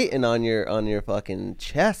Satan on your fucking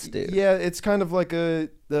chest, dude. Yeah, it's kind of like the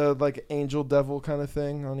angel devil kind of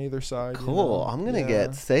thing on either side. Cool. I'm gonna Yeah.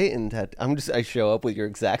 get Satan tattoo. I show up with your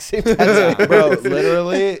exact same tattoo. Bro,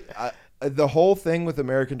 literally, the whole thing with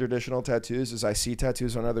American traditional tattoos is I see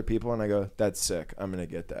tattoos on other people and I go, "That's sick. I'm gonna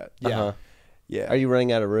get that." Uh-huh. Yeah. Are you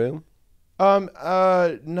running out of room?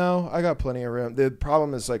 No, I got plenty of room. The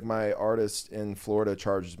problem is like my artist in Florida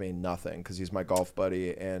charges me nothing because he's my golf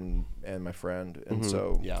buddy and my friend, and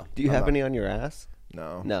so Do you have any on your ass?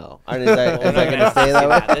 No. No. Is I gonna say that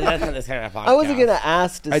way? That's not this kind of podcast. I wasn't gonna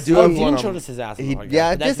ask to I see. do have Dean one showed on- us his ass. On He, the podcast,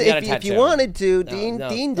 yeah, but that's- just he got a if you tattoo. wanted to, No,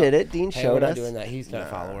 Dean no. did it. Dean Hey, showed we're not us. doing that. He's got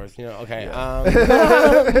followers. Okay. Yeah.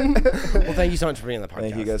 Well, thank you so much for being on the podcast.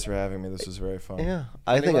 Thank you guys for having me. This was very fun. Yeah,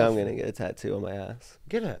 I think love. I'm gonna get a tattoo on my ass.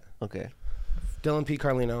 Get it. Okay, Dylan P.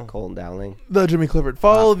 Carlino. Colin Dowling. The Jimmy Clifford.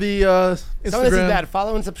 Follow the Someone is Instagram. bad.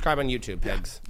 Follow and subscribe on YouTube, pigs.